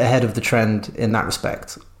were a bit ahead of the trend in that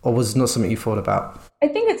respect, or was it not something you thought about? I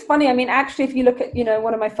think it's funny. I mean, actually, if you look at,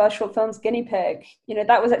 one of my first short films, Guinea Pig,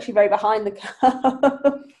 that was actually very behind the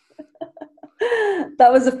curve.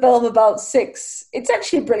 That was a film about it's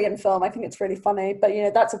actually a brilliant film. I think it's really funny, but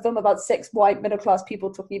that's a film about 6 white middle-class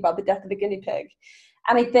people talking about the death of a guinea pig.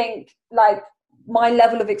 And I think, like, my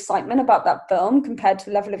level of excitement about that film compared to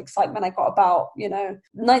the level of excitement I got about,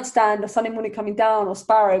 Nightstand or Sunday Morning Coming Down or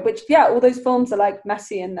Sparrow, which, all those films are like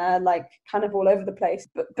messy and they're like kind of all over the place,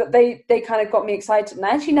 but they kind of got me excited. And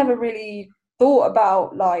I actually never really thought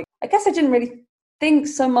about, like, I guess I didn't really think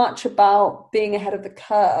so much about being ahead of the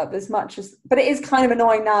curve as much as, but it is kind of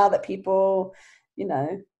annoying now that people,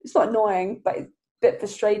 it's not annoying, but it's a bit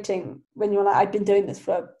frustrating when you're like, I've been doing this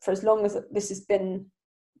for as long as this has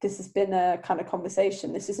been a kind of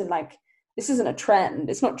conversation. This isn't a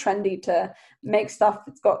trend. It's not trendy to make stuff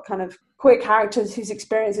that's got kind of queer characters whose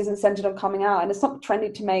experience isn't centered on coming out. And it's not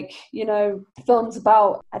trendy to make, films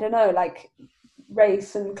about, I don't know, like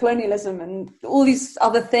race and colonialism and all these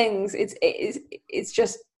other things. It's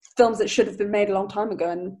just films that should have been made a long time ago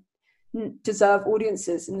and deserve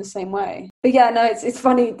audiences in the same way. But it's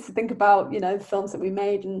funny to think about, the films that we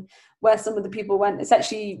made and where some of the people went. It's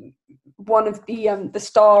actually one of the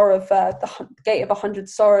star of the Gate of 100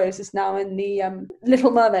 Sorrows is now in the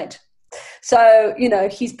Little Mermaid. So,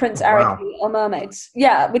 he's Prince Eric on Mermaids.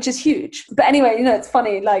 Yeah, which is huge. But anyway, it's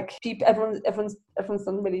funny, like, everyone's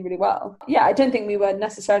done really, really well. Yeah, I don't think we were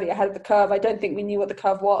necessarily ahead of the curve. I don't think we knew what the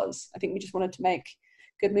curve was. I think we just wanted to make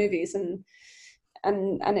good movies, and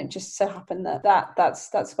it just so happened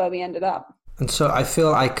that's where we ended up. And so I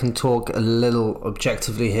feel I can talk a little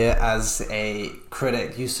objectively here as a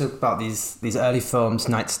critic. You spoke about these early films,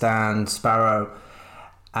 Nightstand, Sparrow,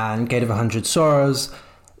 and Gate of 100 Sorrows.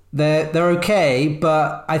 They're okay,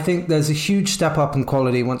 but I think there's a huge step up in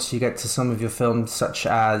quality once you get to some of your films, such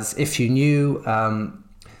as If You Knew,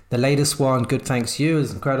 the latest one, Good Thanks You,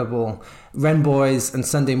 is incredible, Wren Boys, and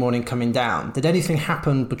Sunday Morning Coming Down. Did anything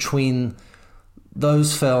happen between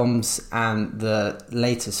those films and the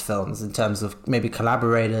latest films in terms of maybe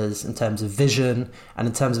collaborators, in terms of vision, and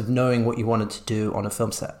in terms of knowing what you wanted to do on a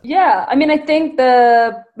film set? Yeah, I mean, I think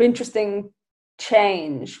the interesting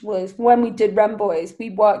change was when we did Wren Boys, we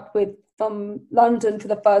worked with from London for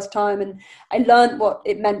the first time, and I learned what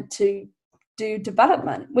it meant to do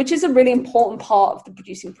development, which is a really important part of the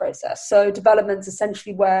producing process. So development is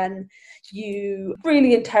essentially when you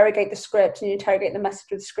really interrogate the script and you interrogate the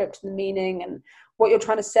message of the script and the meaning and what you're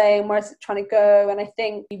trying to say and where it's trying to go. And I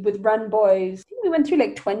think with Wren Boys, I think we went through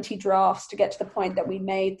like 20 drafts to get to the point that we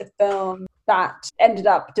made the film that ended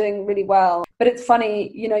up doing really well. But it's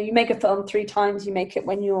funny, you make a film 3 times. You make it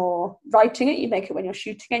when you're writing it, you make it when you're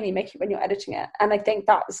shooting it, and you make it when you're editing it. And I think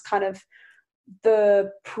that was kind of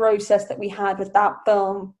the process that we had with that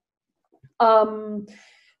film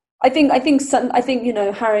I think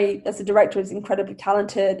Harry as a director is incredibly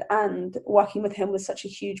talented, and working with him was such a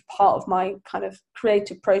huge part of my kind of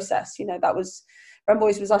creative process. That was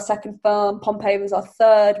Ramboys was our second film, Pompeii was our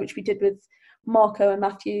third, which we did with Marco and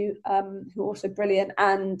Matthew, who are also brilliant.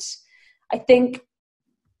 And I think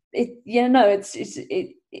it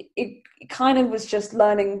kind of was just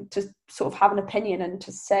learning to sort of have an opinion and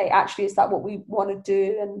to say, actually, is that what we want to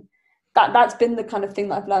do? And that's been the kind of thing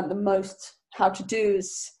that I've learned the most how to do.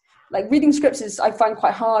 Is like reading scripts I find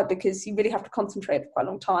quite hard, because you really have to concentrate for quite a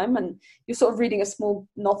long time, and you're sort of reading a small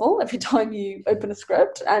novel every time you open a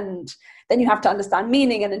script, and then you have to understand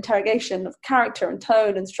meaning and interrogation of character and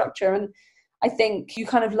tone and structure. And I think you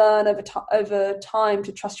kind of learn over time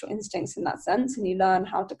to trust your instincts in that sense, and you learn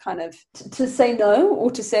how to kind of to say no or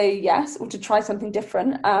to say yes or to try something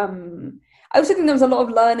different. I also think there was a lot of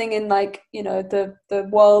learning in the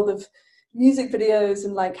world of music videos,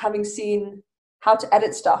 and like having seen how to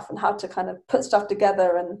edit stuff and how to kind of put stuff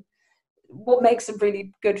together and what makes a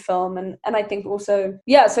really good film. And I think also,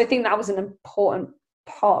 so I think that was an important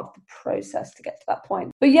part of the process to get to that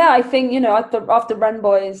point. But I think, after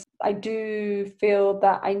Renboys, I do feel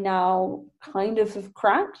that I now kind of have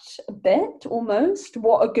cracked a bit, almost,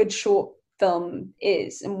 what a good short film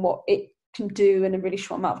is and what it can do in a really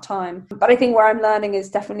short amount of time. But I think where I'm learning is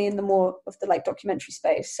definitely in the more of the like documentary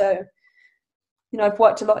space. So I've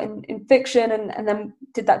worked a lot in fiction, and then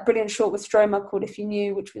did that brilliant short with Stroma called If You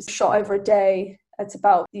Knew, which was shot over a day. It's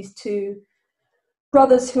about these two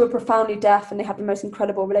brothers who are profoundly deaf, and they have the most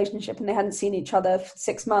incredible relationship, and they hadn't seen each other for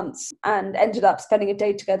 6 months, and ended up spending a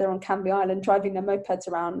day together on Canvey Island, driving their mopeds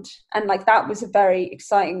around. And like that was a very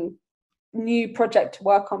exciting new project to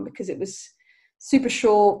work on, because it was super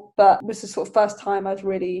short, but it was the sort of first time I was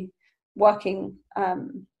really working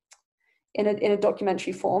in a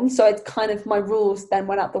documentary form. So it's kind of, my rules then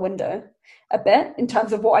went out the window a bit in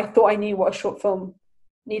terms of what I thought I knew what a short film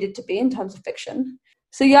needed to be in terms of fiction.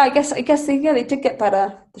 So I guess they did get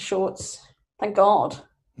better, the shorts. Thank God.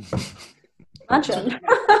 Imagine.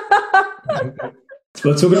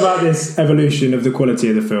 Well, talking about this evolution of the quality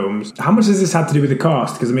of the films, how much has this had to do with the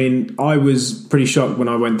cast? Because I was pretty shocked when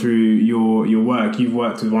I went through your work. You've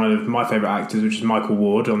worked with one of my favourite actors, which is Michael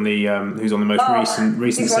Ward, on the who's on the most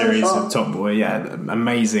recent series of Top Boy. Yeah,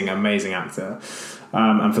 amazing actor.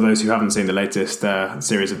 And for those who haven't seen the latest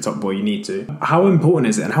series of Top Boy, you need to. How important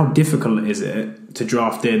is it, and how difficult is it to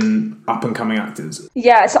draft in up and coming actors?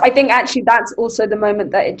 Yeah, so I think actually that's also the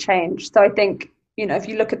moment that it changed. So I think, if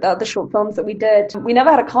you look at the other short films that we did, we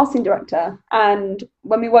never had a casting director. And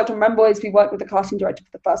when we worked on Renboys, we worked with a casting director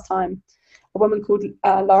for the first time, a woman called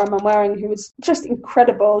Lara Manwaring, who was just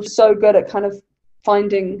incredible, so good at kind of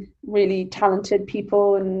finding really talented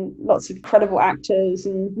people and lots of incredible actors,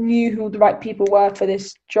 and knew who the right people were for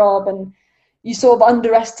this job. And you sort of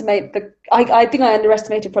underestimate I think I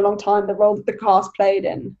underestimated for a long time the role that the cast played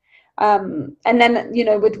in. And then,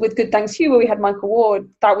 with Good Thanks Hugo, we had Michael Ward.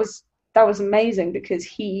 That was amazing, because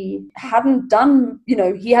he hadn't done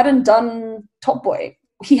Top Boy.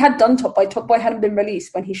 He had done Top Boy. Top Boy hadn't been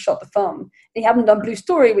released when he shot the film. He hadn't done Blue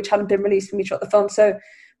Story, which hadn't been released when we shot the film. So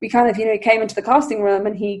we kind of, he came into the casting room,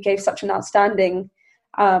 and he gave such an outstanding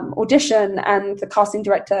audition. And the casting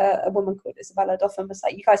director, a woman called Isabella Doffin, was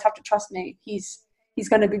like, "You guys have to trust me. He's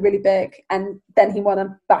going to be really big." And then he won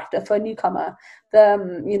a BAFTA for a newcomer.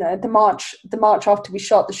 The March after we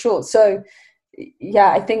shot the short. So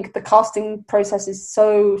I think the casting process is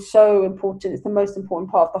so important. It's the most important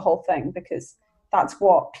part of the whole thing, because that's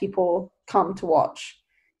what people come to watch.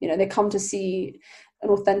 They come to see an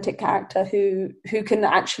authentic character who can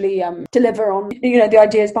actually deliver on the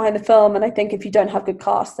ideas behind the film. And I think if you don't have good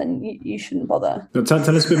cast, then you shouldn't bother. But tell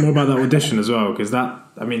us a bit more about that audition as well, because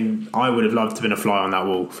I would have loved to have been a fly on that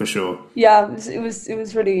wall for sure. Yeah, it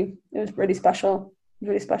was really special.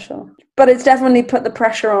 Really special. But it's definitely put the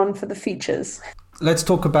pressure on for the features. Let's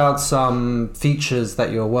talk about some features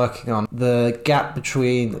that you're working on. The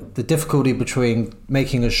difficulty between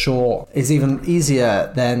making a short is even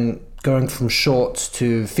easier than going from shorts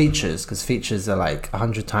to features, because features are like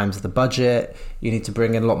 100 times the budget. You need to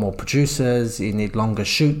bring in a lot more producers. You need longer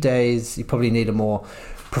shoot days. You probably need a more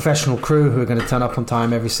professional crew who are going to turn up on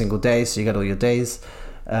time every single day, so you get all your days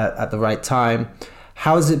at the right time.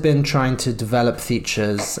 How has it been trying to develop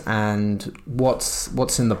features, and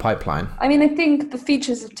what's in the pipeline? I think the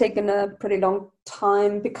features have taken a pretty long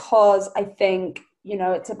time, because I think,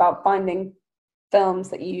 it's about finding films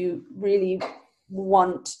that you really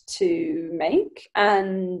want to make,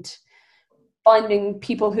 and finding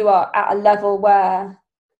people who are at a level where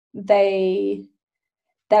they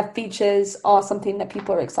their features are something that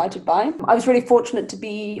people are excited by. I was really fortunate to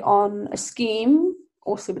be on a scheme,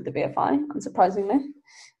 also with the BFI, unsurprisingly.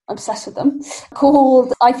 I'm obsessed with them,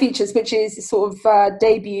 called iFeatures, which is a sort of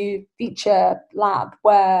debut feature lab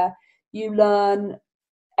where you learn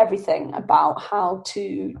everything about how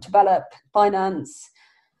to develop, finance,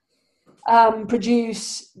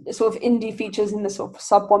 produce sort of indie features in the sort of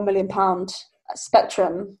sub £1 million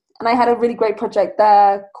spectrum. And I had a really great project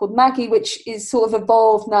there called Maggie, which is sort of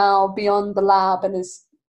evolved now beyond the lab and has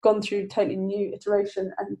gone through totally new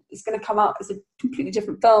iteration, and it's going to come out as a completely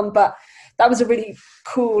different film. But that was a really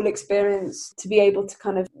cool experience to be able to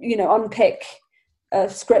kind of, unpick a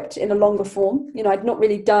script in a longer form. I'd not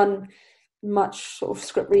really done much sort of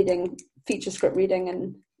script reading, feature script reading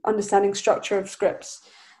and understanding structure of scripts.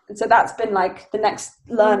 And so that's been like the next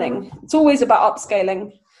learning. It's always about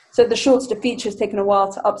upscaling. So the shorts to features taken a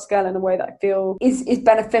while to upscale in a way that I feel is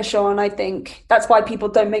beneficial. And I think that's why people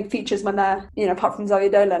don't make features when they're, apart from Xavier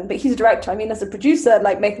Dolan, but he's a director. I mean, as a producer,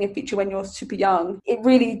 like making a feature when you're super young, it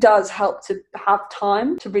really does help to have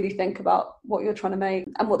time to really think about what you're trying to make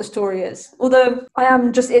and what the story is. Although I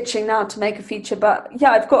am just itching now to make a feature, but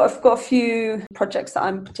yeah, I've got a few projects that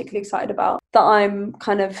I'm particularly excited about that I'm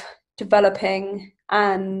kind of developing,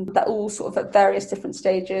 and they're all sort of at various different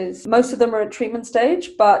stages. Most of them are at treatment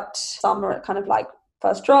stage, but some are at kind of like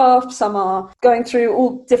first draft, some are going through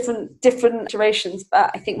all different iterations. But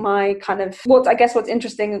I think my kind of, what's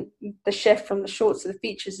interesting, the shift from the shorts to the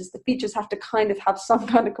features is the features have to kind of have some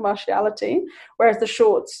kind of commerciality, whereas the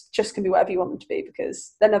shorts just can be whatever you want them to be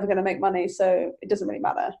because they're never going to make money, so it doesn't really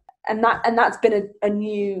matter. And that's been a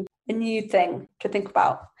new thing to think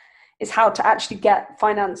about, is how to actually get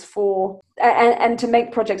finance for and to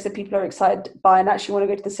make projects that people are excited by and actually want to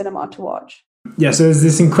go to the cinema to watch. Yeah, so there's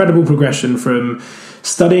this incredible progression from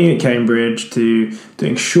studying at Cambridge to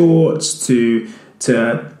doing shorts to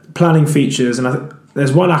planning features. And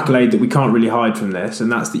there's one accolade that we can't really hide from this,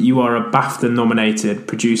 and that's that you are a BAFTA-nominated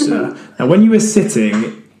producer. Now, when you were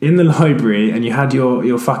sitting in the library and you had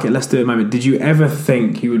your fuck it, let's do it moment, did you ever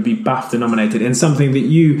think you would be BAFTA nominated in something that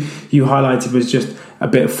you highlighted was just a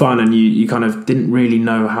bit of fun and you kind of didn't really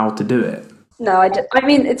know how to do it? No, I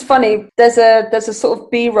mean, it's funny. There's a sort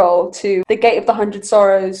of B-roll to the Gate of the Hundred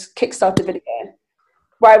Sorrows Kickstarter video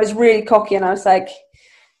where I was really cocky and I was like,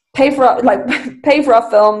 pay for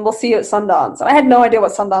our film, we'll see you at Sundance. And I had no idea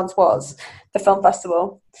what Sundance was, the film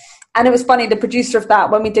festival. And it was funny, the producer of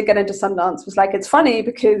that, when we did get into Sundance, was like, it's funny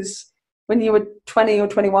because when you were 20 or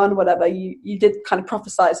 21, whatever, you did kind of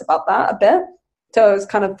prophesize about that a bit. So it was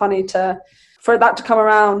kind of funny for that to come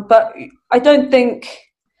around. But I don't think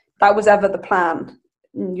that was ever the plan.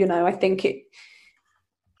 I think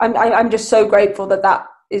I'm just so grateful that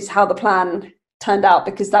is how the plan turned out,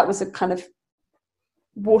 because that was a kind of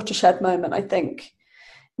watershed moment, I think,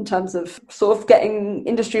 in terms of sort of getting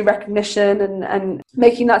industry recognition and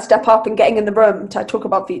making that step up and getting in the room to talk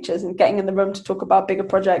about features and getting in the room to talk about bigger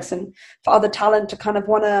projects, and for other talent to kind of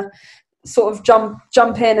want to sort of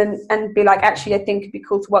jump in and be like, actually, I think it'd be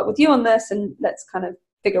cool to work with you on this, and let's kind of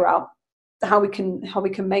figure out how we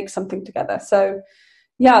can make something together. So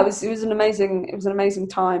yeah, it was an amazing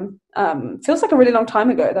time. Feels like a really long time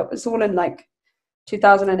ago. That was all in like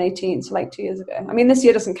 2018, so like 2 years ago. I mean, this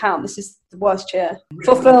year doesn't count. This is the worst year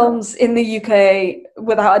for films in the UK,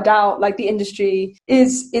 without a doubt. Like, the industry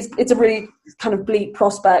it's a really kind of bleak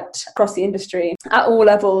prospect across the industry at all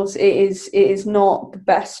levels. It is not the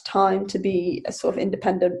best time to be a sort of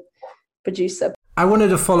independent producer. I wanted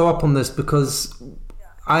to follow up on this because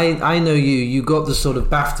I know you got the sort of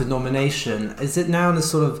BAFTA nomination. Is it now the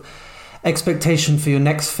sort of expectation for your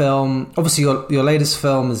next film? Obviously, your latest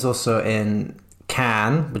film is also in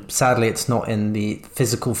Cannes, but sadly it's not in the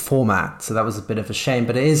physical format, so that was a bit of a shame.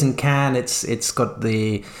 But it is in Cannes. It's got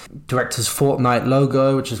the Director's Fortnight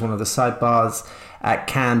logo, which is one of the sidebars at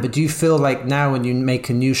Cannes. But do you feel like now when you make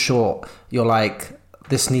a new short, you're like,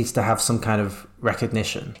 this needs to have some kind of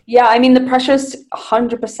recognition? Yeah, I mean, the pressure's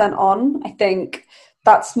 100% on. I think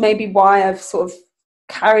that's maybe why I've sort of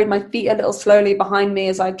carried my feet a little slowly behind me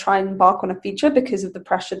as I try and embark on a feature, because of the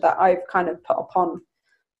pressure that I've kind of put upon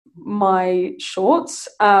my shorts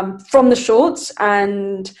from the shorts.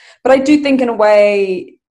 But I do think, in a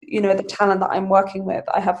way, the talent that I'm working with,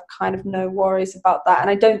 I have kind of no worries about that. And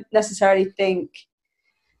I don't necessarily think,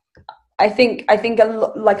 I think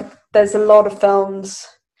there's a lot of films,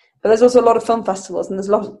 but there's also a lot of film festivals, and there's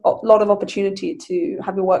a lot of opportunity to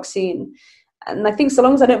have your work seen. And I think so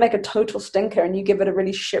long as I don't make a total stinker and you give it a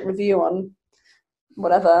really shit review on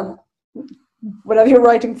whatever you're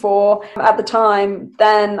writing for at the time,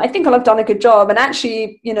 then I think I'll have done a good job. And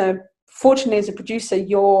actually, fortunately as a producer,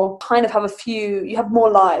 you kind of you have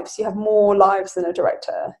more lives. You have more lives than a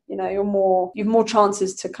director. You know, you have more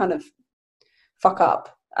chances to kind of fuck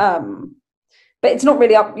up. But it's not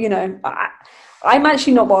really up, you know, I'm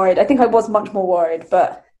actually not worried. I think I was much more worried,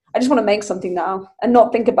 but I just want to make something now and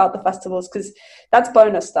not think about the festivals, because that's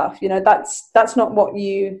bonus stuff. You know, that's not what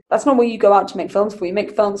you go out to make films for. You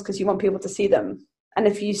make films because you want people to see them. And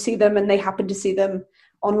if you see them and they happen to see them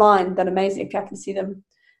online, then amazing. If you happen to see them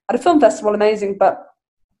at a film festival, amazing.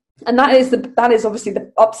 And that is obviously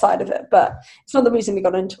the upside of it, but it's not the reason we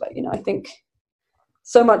got into it. You know, I think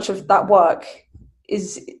so much of that work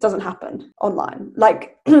it doesn't happen online.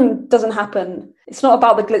 Like, doesn't happen. It's not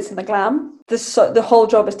about the glitz and the glam. The whole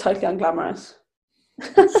job is totally unglamorous.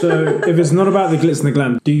 So if it's not about the glitz and the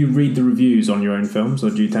glam, do you read the reviews on your own films, or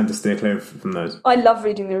do you tend to steer clear from those? I love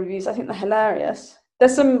reading the reviews. I think they're hilarious.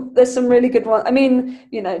 There's some really good ones. I mean,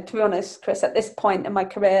 you know, to be honest, Chris, at this point in my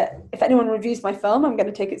career, if anyone reviews my film, I'm going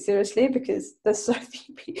to take it seriously, because there's so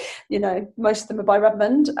few, you know, most of them are by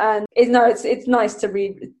Redmond, and it's nice to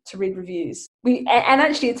read reviews. And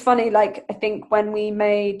actually, it's funny. Like, I think when we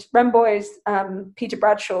made Remboys, Peter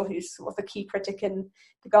Bradshaw, who's sort of the key critic in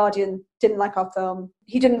The Guardian, didn't like our film.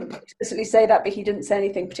 He didn't explicitly say that, but he didn't say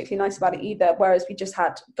anything particularly nice about it either. Whereas we just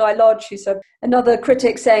had Guy Lodge, who's another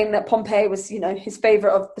critic, saying that Pompeii was, you know, his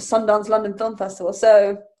favourite of the Sundance London Film Festival.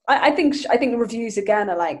 So I think the reviews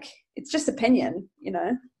again are like, it's just opinion, you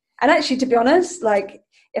know. And actually, to be honest, like,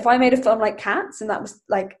 if I made a film like Cats and that was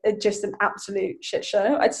like just an absolute shit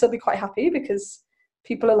show, I'd still be quite happy, because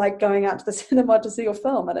people are like going out to the cinema to see your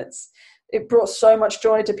film, and it brought so much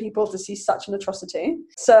joy to people to see such an atrocity.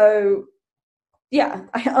 So yeah,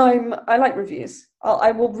 I like reviews.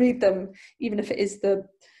 I will read them, even if it is the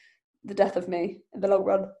death of me in the long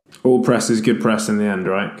run. All press is good press in the end,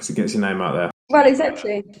 right? Because it gets your name out there. Well,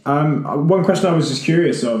 exactly. One question I was just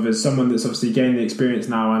curious of, is someone that's obviously gained the experience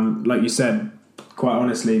now, and like you said, quite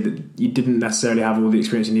honestly, that you didn't necessarily have all the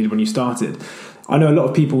experience you needed when you started. I know a lot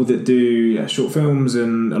of people that do short films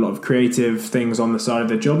and a lot of creative things on the side of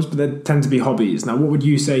their jobs, but they tend to be hobbies. Now, what would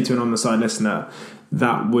you say to an on-the-side listener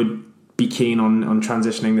that would be keen on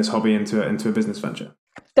transitioning this hobby into a business venture?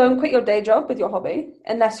 Don't quit your day job with your hobby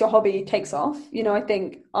unless your hobby takes off. You know, I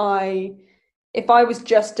think if I was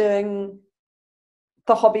just doing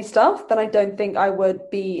the hobby stuff, then I don't think I would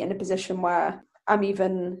be in a position where I'm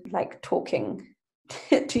even like talking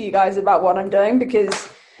to you guys about what I'm doing, because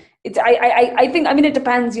I think, I mean, it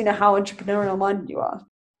depends, you know, how entrepreneurial minded you are.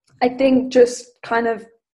 I think just kind of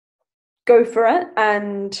go for it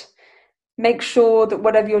and make sure that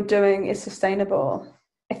whatever you're doing is sustainable.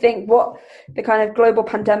 I think what the kind of global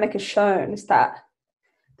pandemic has shown is that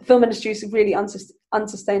the film industry is really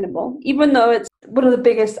unsustainable, even though it's one of the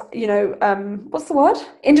biggest, you know,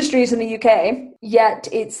 industries in the UK, yet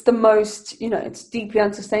it's the most, you know, it's deeply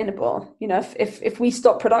unsustainable. You know, if we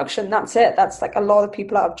stop production, that's it. That's like a lot of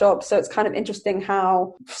people out of jobs. So it's kind of interesting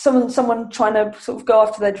how someone trying to sort of go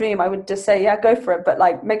after their dream, I would just say, yeah, go for it, but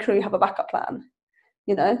like make sure you have a backup plan.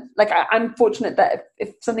 You know, like I'm fortunate that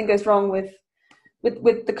if something goes wrong with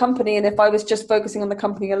the company, and if I was just focusing on the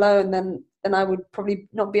company alone, then I would probably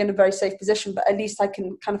not be in a very safe position, but at least I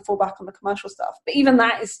can kind of fall back on the commercial stuff. But even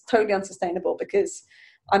that is totally unsustainable, because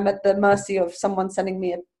I'm at the mercy of someone sending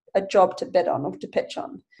me a job to bid on or to pitch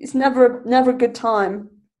on. It's never a good time.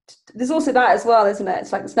 There's also that as well, isn't it?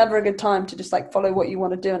 It's like, it's never a good time to just like follow what you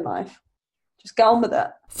want to do in life. Just get on with it.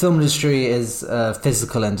 Film industry is a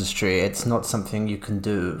physical industry. It's not something you can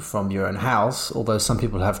do from your own house, although some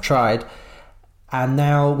people have tried. And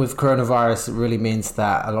now with coronavirus, it really means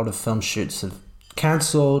that a lot of film shoots have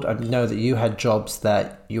cancelled. I know that you had jobs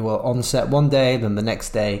that you were on set one day, then the next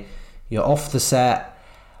day you're off the set.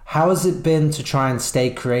 How has it been to try and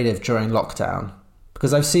stay creative during lockdown?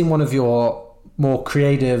 Because I've seen one of your more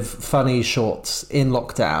creative, funny shorts in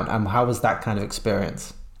lockdown. And how was that kind of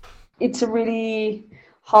experience? It's a really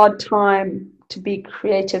hard time to be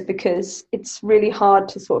creative, because it's really hard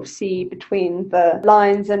to sort of see between the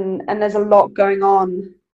lines, and there's a lot going on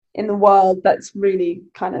in the world that's really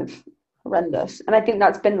kind of horrendous. And I think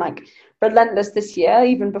that's been like relentless this year,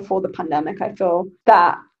 even before the pandemic. I feel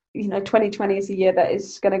that, you know, 2020 is a year that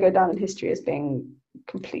is going to go down in history as being a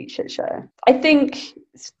complete shit show. I think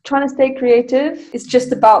trying to stay creative is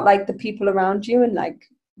just about like the people around you and like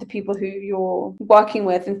the people who you're working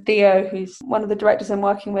with. And Theo, who's one of the directors I'm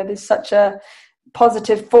working with, is such a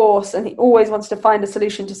positive force, and he always wants to find a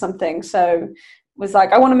solution to something. So was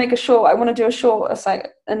like, I want to make a short, I want to do a short. It's like,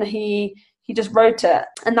 and he just wrote it,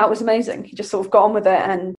 and that was amazing. He just sort of got on with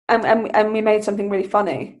it, and we made something really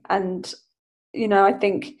funny. And you know, I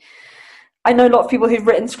think I know a lot of people who've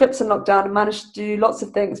written scripts in lockdown and managed to do lots of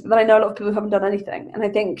things, but then I know a lot of people who haven't done anything. And I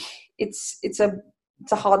think it's a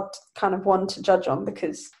hard kind of one to judge on,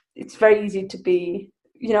 because it's very easy to be,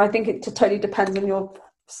 I think it totally depends on your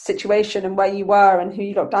situation and where you were and who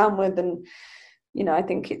you locked down with. And, I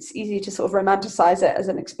think it's easy to sort of romanticize it as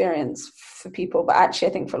an experience for people, but actually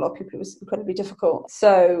I think for a lot of people it was incredibly difficult.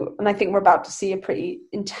 So, and I think we're about to see a pretty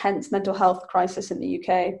intense mental health crisis in the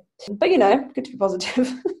UK. But, good to be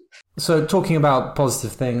positive. So talking about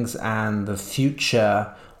positive things and the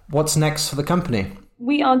future, what's next for the company?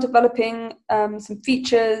 We are developing some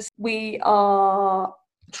features. We are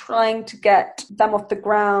trying to get them off the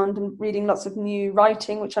ground and reading lots of new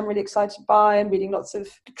writing, which I'm really excited by, and reading lots of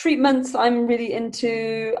treatments I'm really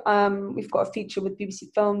into. We've got a feature with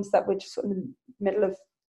BBC Films that we're just sort of in the middle of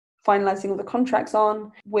finalising all the contracts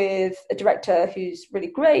on, with a director who's really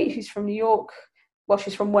great, who's from New York. Well,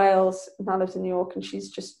 she's from Wales, now lives in New York, and she's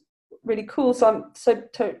just really cool. So I'm so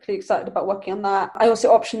totally excited about working on that. I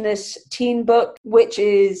also optioned this teen book, which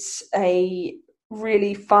is a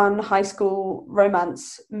really fun high school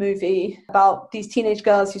romance movie about these teenage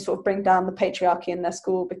girls who sort of bring down the patriarchy in their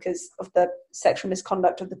school because of the sexual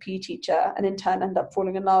misconduct of the PE teacher, and in turn end up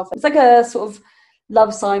falling in love. It's like a sort of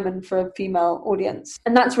Love, Simon for a female audience,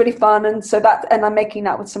 and that's really fun. And so and I'm making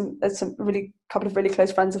that with some couple of really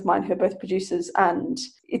close friends of mine who are both producers, and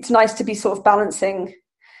it's nice to be sort of balancing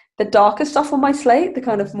the darker stuff on my slate, the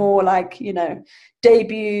kind of more like,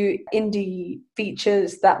 debut indie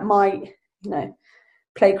features that might,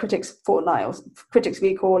 play Critics Fortnight or Critics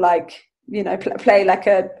Week, or like, play like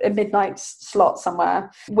a midnight slot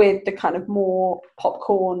somewhere, with the kind of more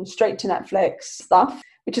popcorn, straight to Netflix stuff,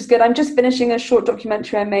 which is good. I'm just finishing a short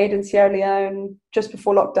documentary I made in Sierra Leone just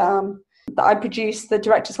before lockdown that I produced. The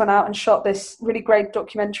directors went out and shot this really great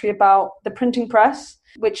documentary about the printing press,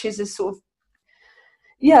 which is a sort of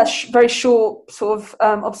very short sort of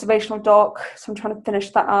observational doc. So I'm trying to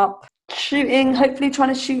finish that up. Hopefully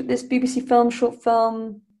trying to shoot this BBC Film short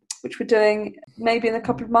film, which we're doing maybe in a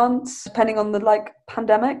couple of months, depending on the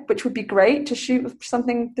pandemic, which would be great to shoot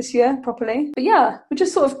something this year properly. But yeah, we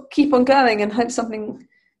just sort of keep on going and hope something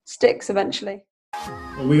sticks eventually.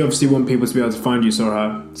 Well, we obviously want people to be able to find you,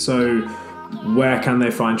 Sorha. So where can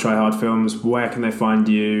they find Try Hard Films? Where can they find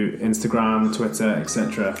you? Instagram, Twitter,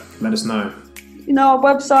 etc. Let us know. Our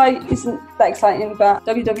website isn't that exciting, but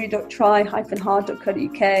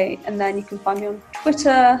www.try-hard.co.uk, and then you can find me on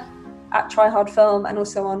Twitter @tryhardfilm, and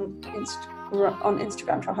also on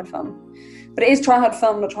Instagram tryhardfilm. But it is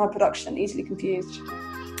tryhardfilm, not tryhardproduction, easily confused.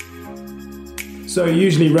 So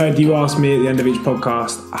usually, Red, you ask me at the end of each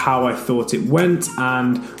podcast how I thought it went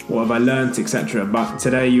and what have I learnt, etc. But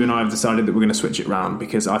today you and I have decided that we're going to switch it round,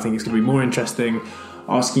 because I think it's going to be more interesting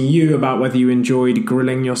asking you about whether you enjoyed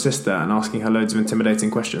grilling your sister and asking her loads of intimidating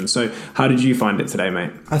questions. So how did you find it today,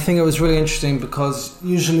 mate? I think it was really interesting, because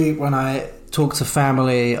usually when I talk to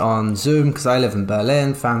family on Zoom, because I live in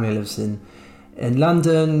Berlin, family lives in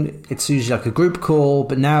London, it's usually like a group call,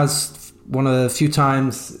 but now it's one of the few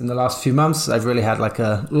times in the last few months I've really had like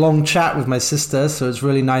a long chat with my sister. So it's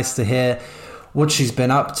really nice to hear what she's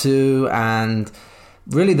been up to, and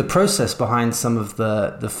really the process behind some of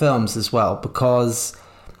the films as well, because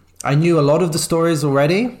I knew a lot of the stories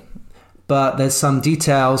already, but there's some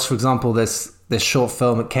details. For example, this short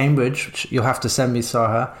film at Cambridge, which you'll have to send me,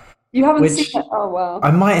 Sorha. You haven't seen it? Oh, wow.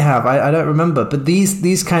 I might have. I don't remember. But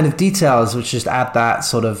these kind of details, which just add that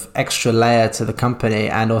sort of extra layer to the company,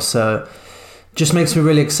 and also just makes me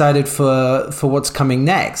really excited for what's coming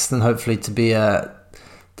next, and hopefully to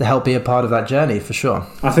help be a part of that journey, for sure.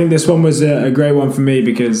 I think this one was a great one for me,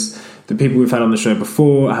 because the people we've had on the show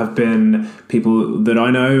before have been people that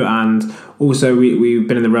I know, and also we've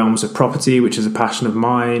been in the realms of property, which is a passion of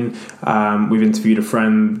mine. We've interviewed a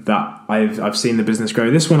friend that I've seen the business grow.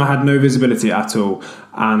 This one I had no visibility at all,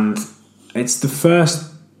 and it's the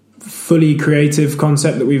first fully creative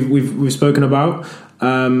concept that we've spoken about.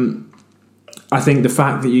 I think the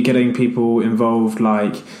fact that you're getting people involved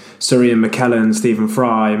like Sir Ian McKellen, Stephen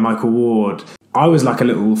Fry, Michael Ward. I was like a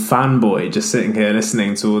little fanboy just sitting here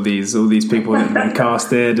listening to all these people that have been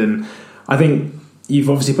casted, and I think you've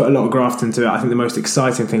obviously put a lot of graft into it. I think the most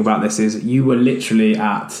exciting thing about this is you were literally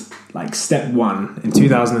at like step one in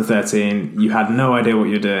 2013. You had no idea what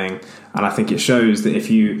you're doing, and I think it shows that if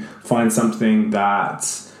you find something that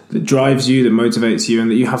drives you, that motivates you, and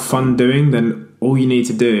that you have fun doing, then all you need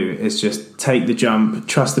to do is just take the jump,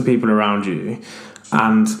 trust the people around you,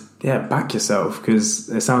 and back yourself, because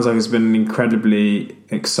it sounds like it's been an incredibly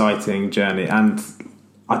exciting journey. And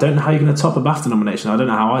I don't know how you're going to top a BAFTA nomination. I don't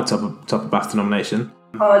know how I'd top a BAFTA nomination.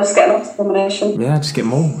 Oh, just get an BAFTA nomination. Yeah, just get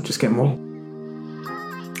more.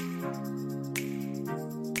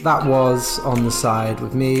 that was On the Side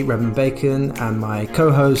with me, Redmond Bacon, and my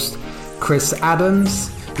co-host, Chris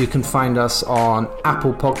Adams. You can find us on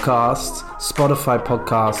Apple Podcasts, Spotify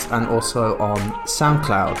Podcasts, and also on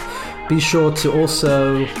SoundCloud. Be sure to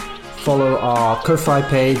also follow our Ko-Fi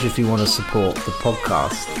page if you want to support the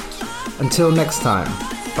podcast. Until next time,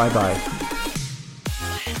 bye-bye.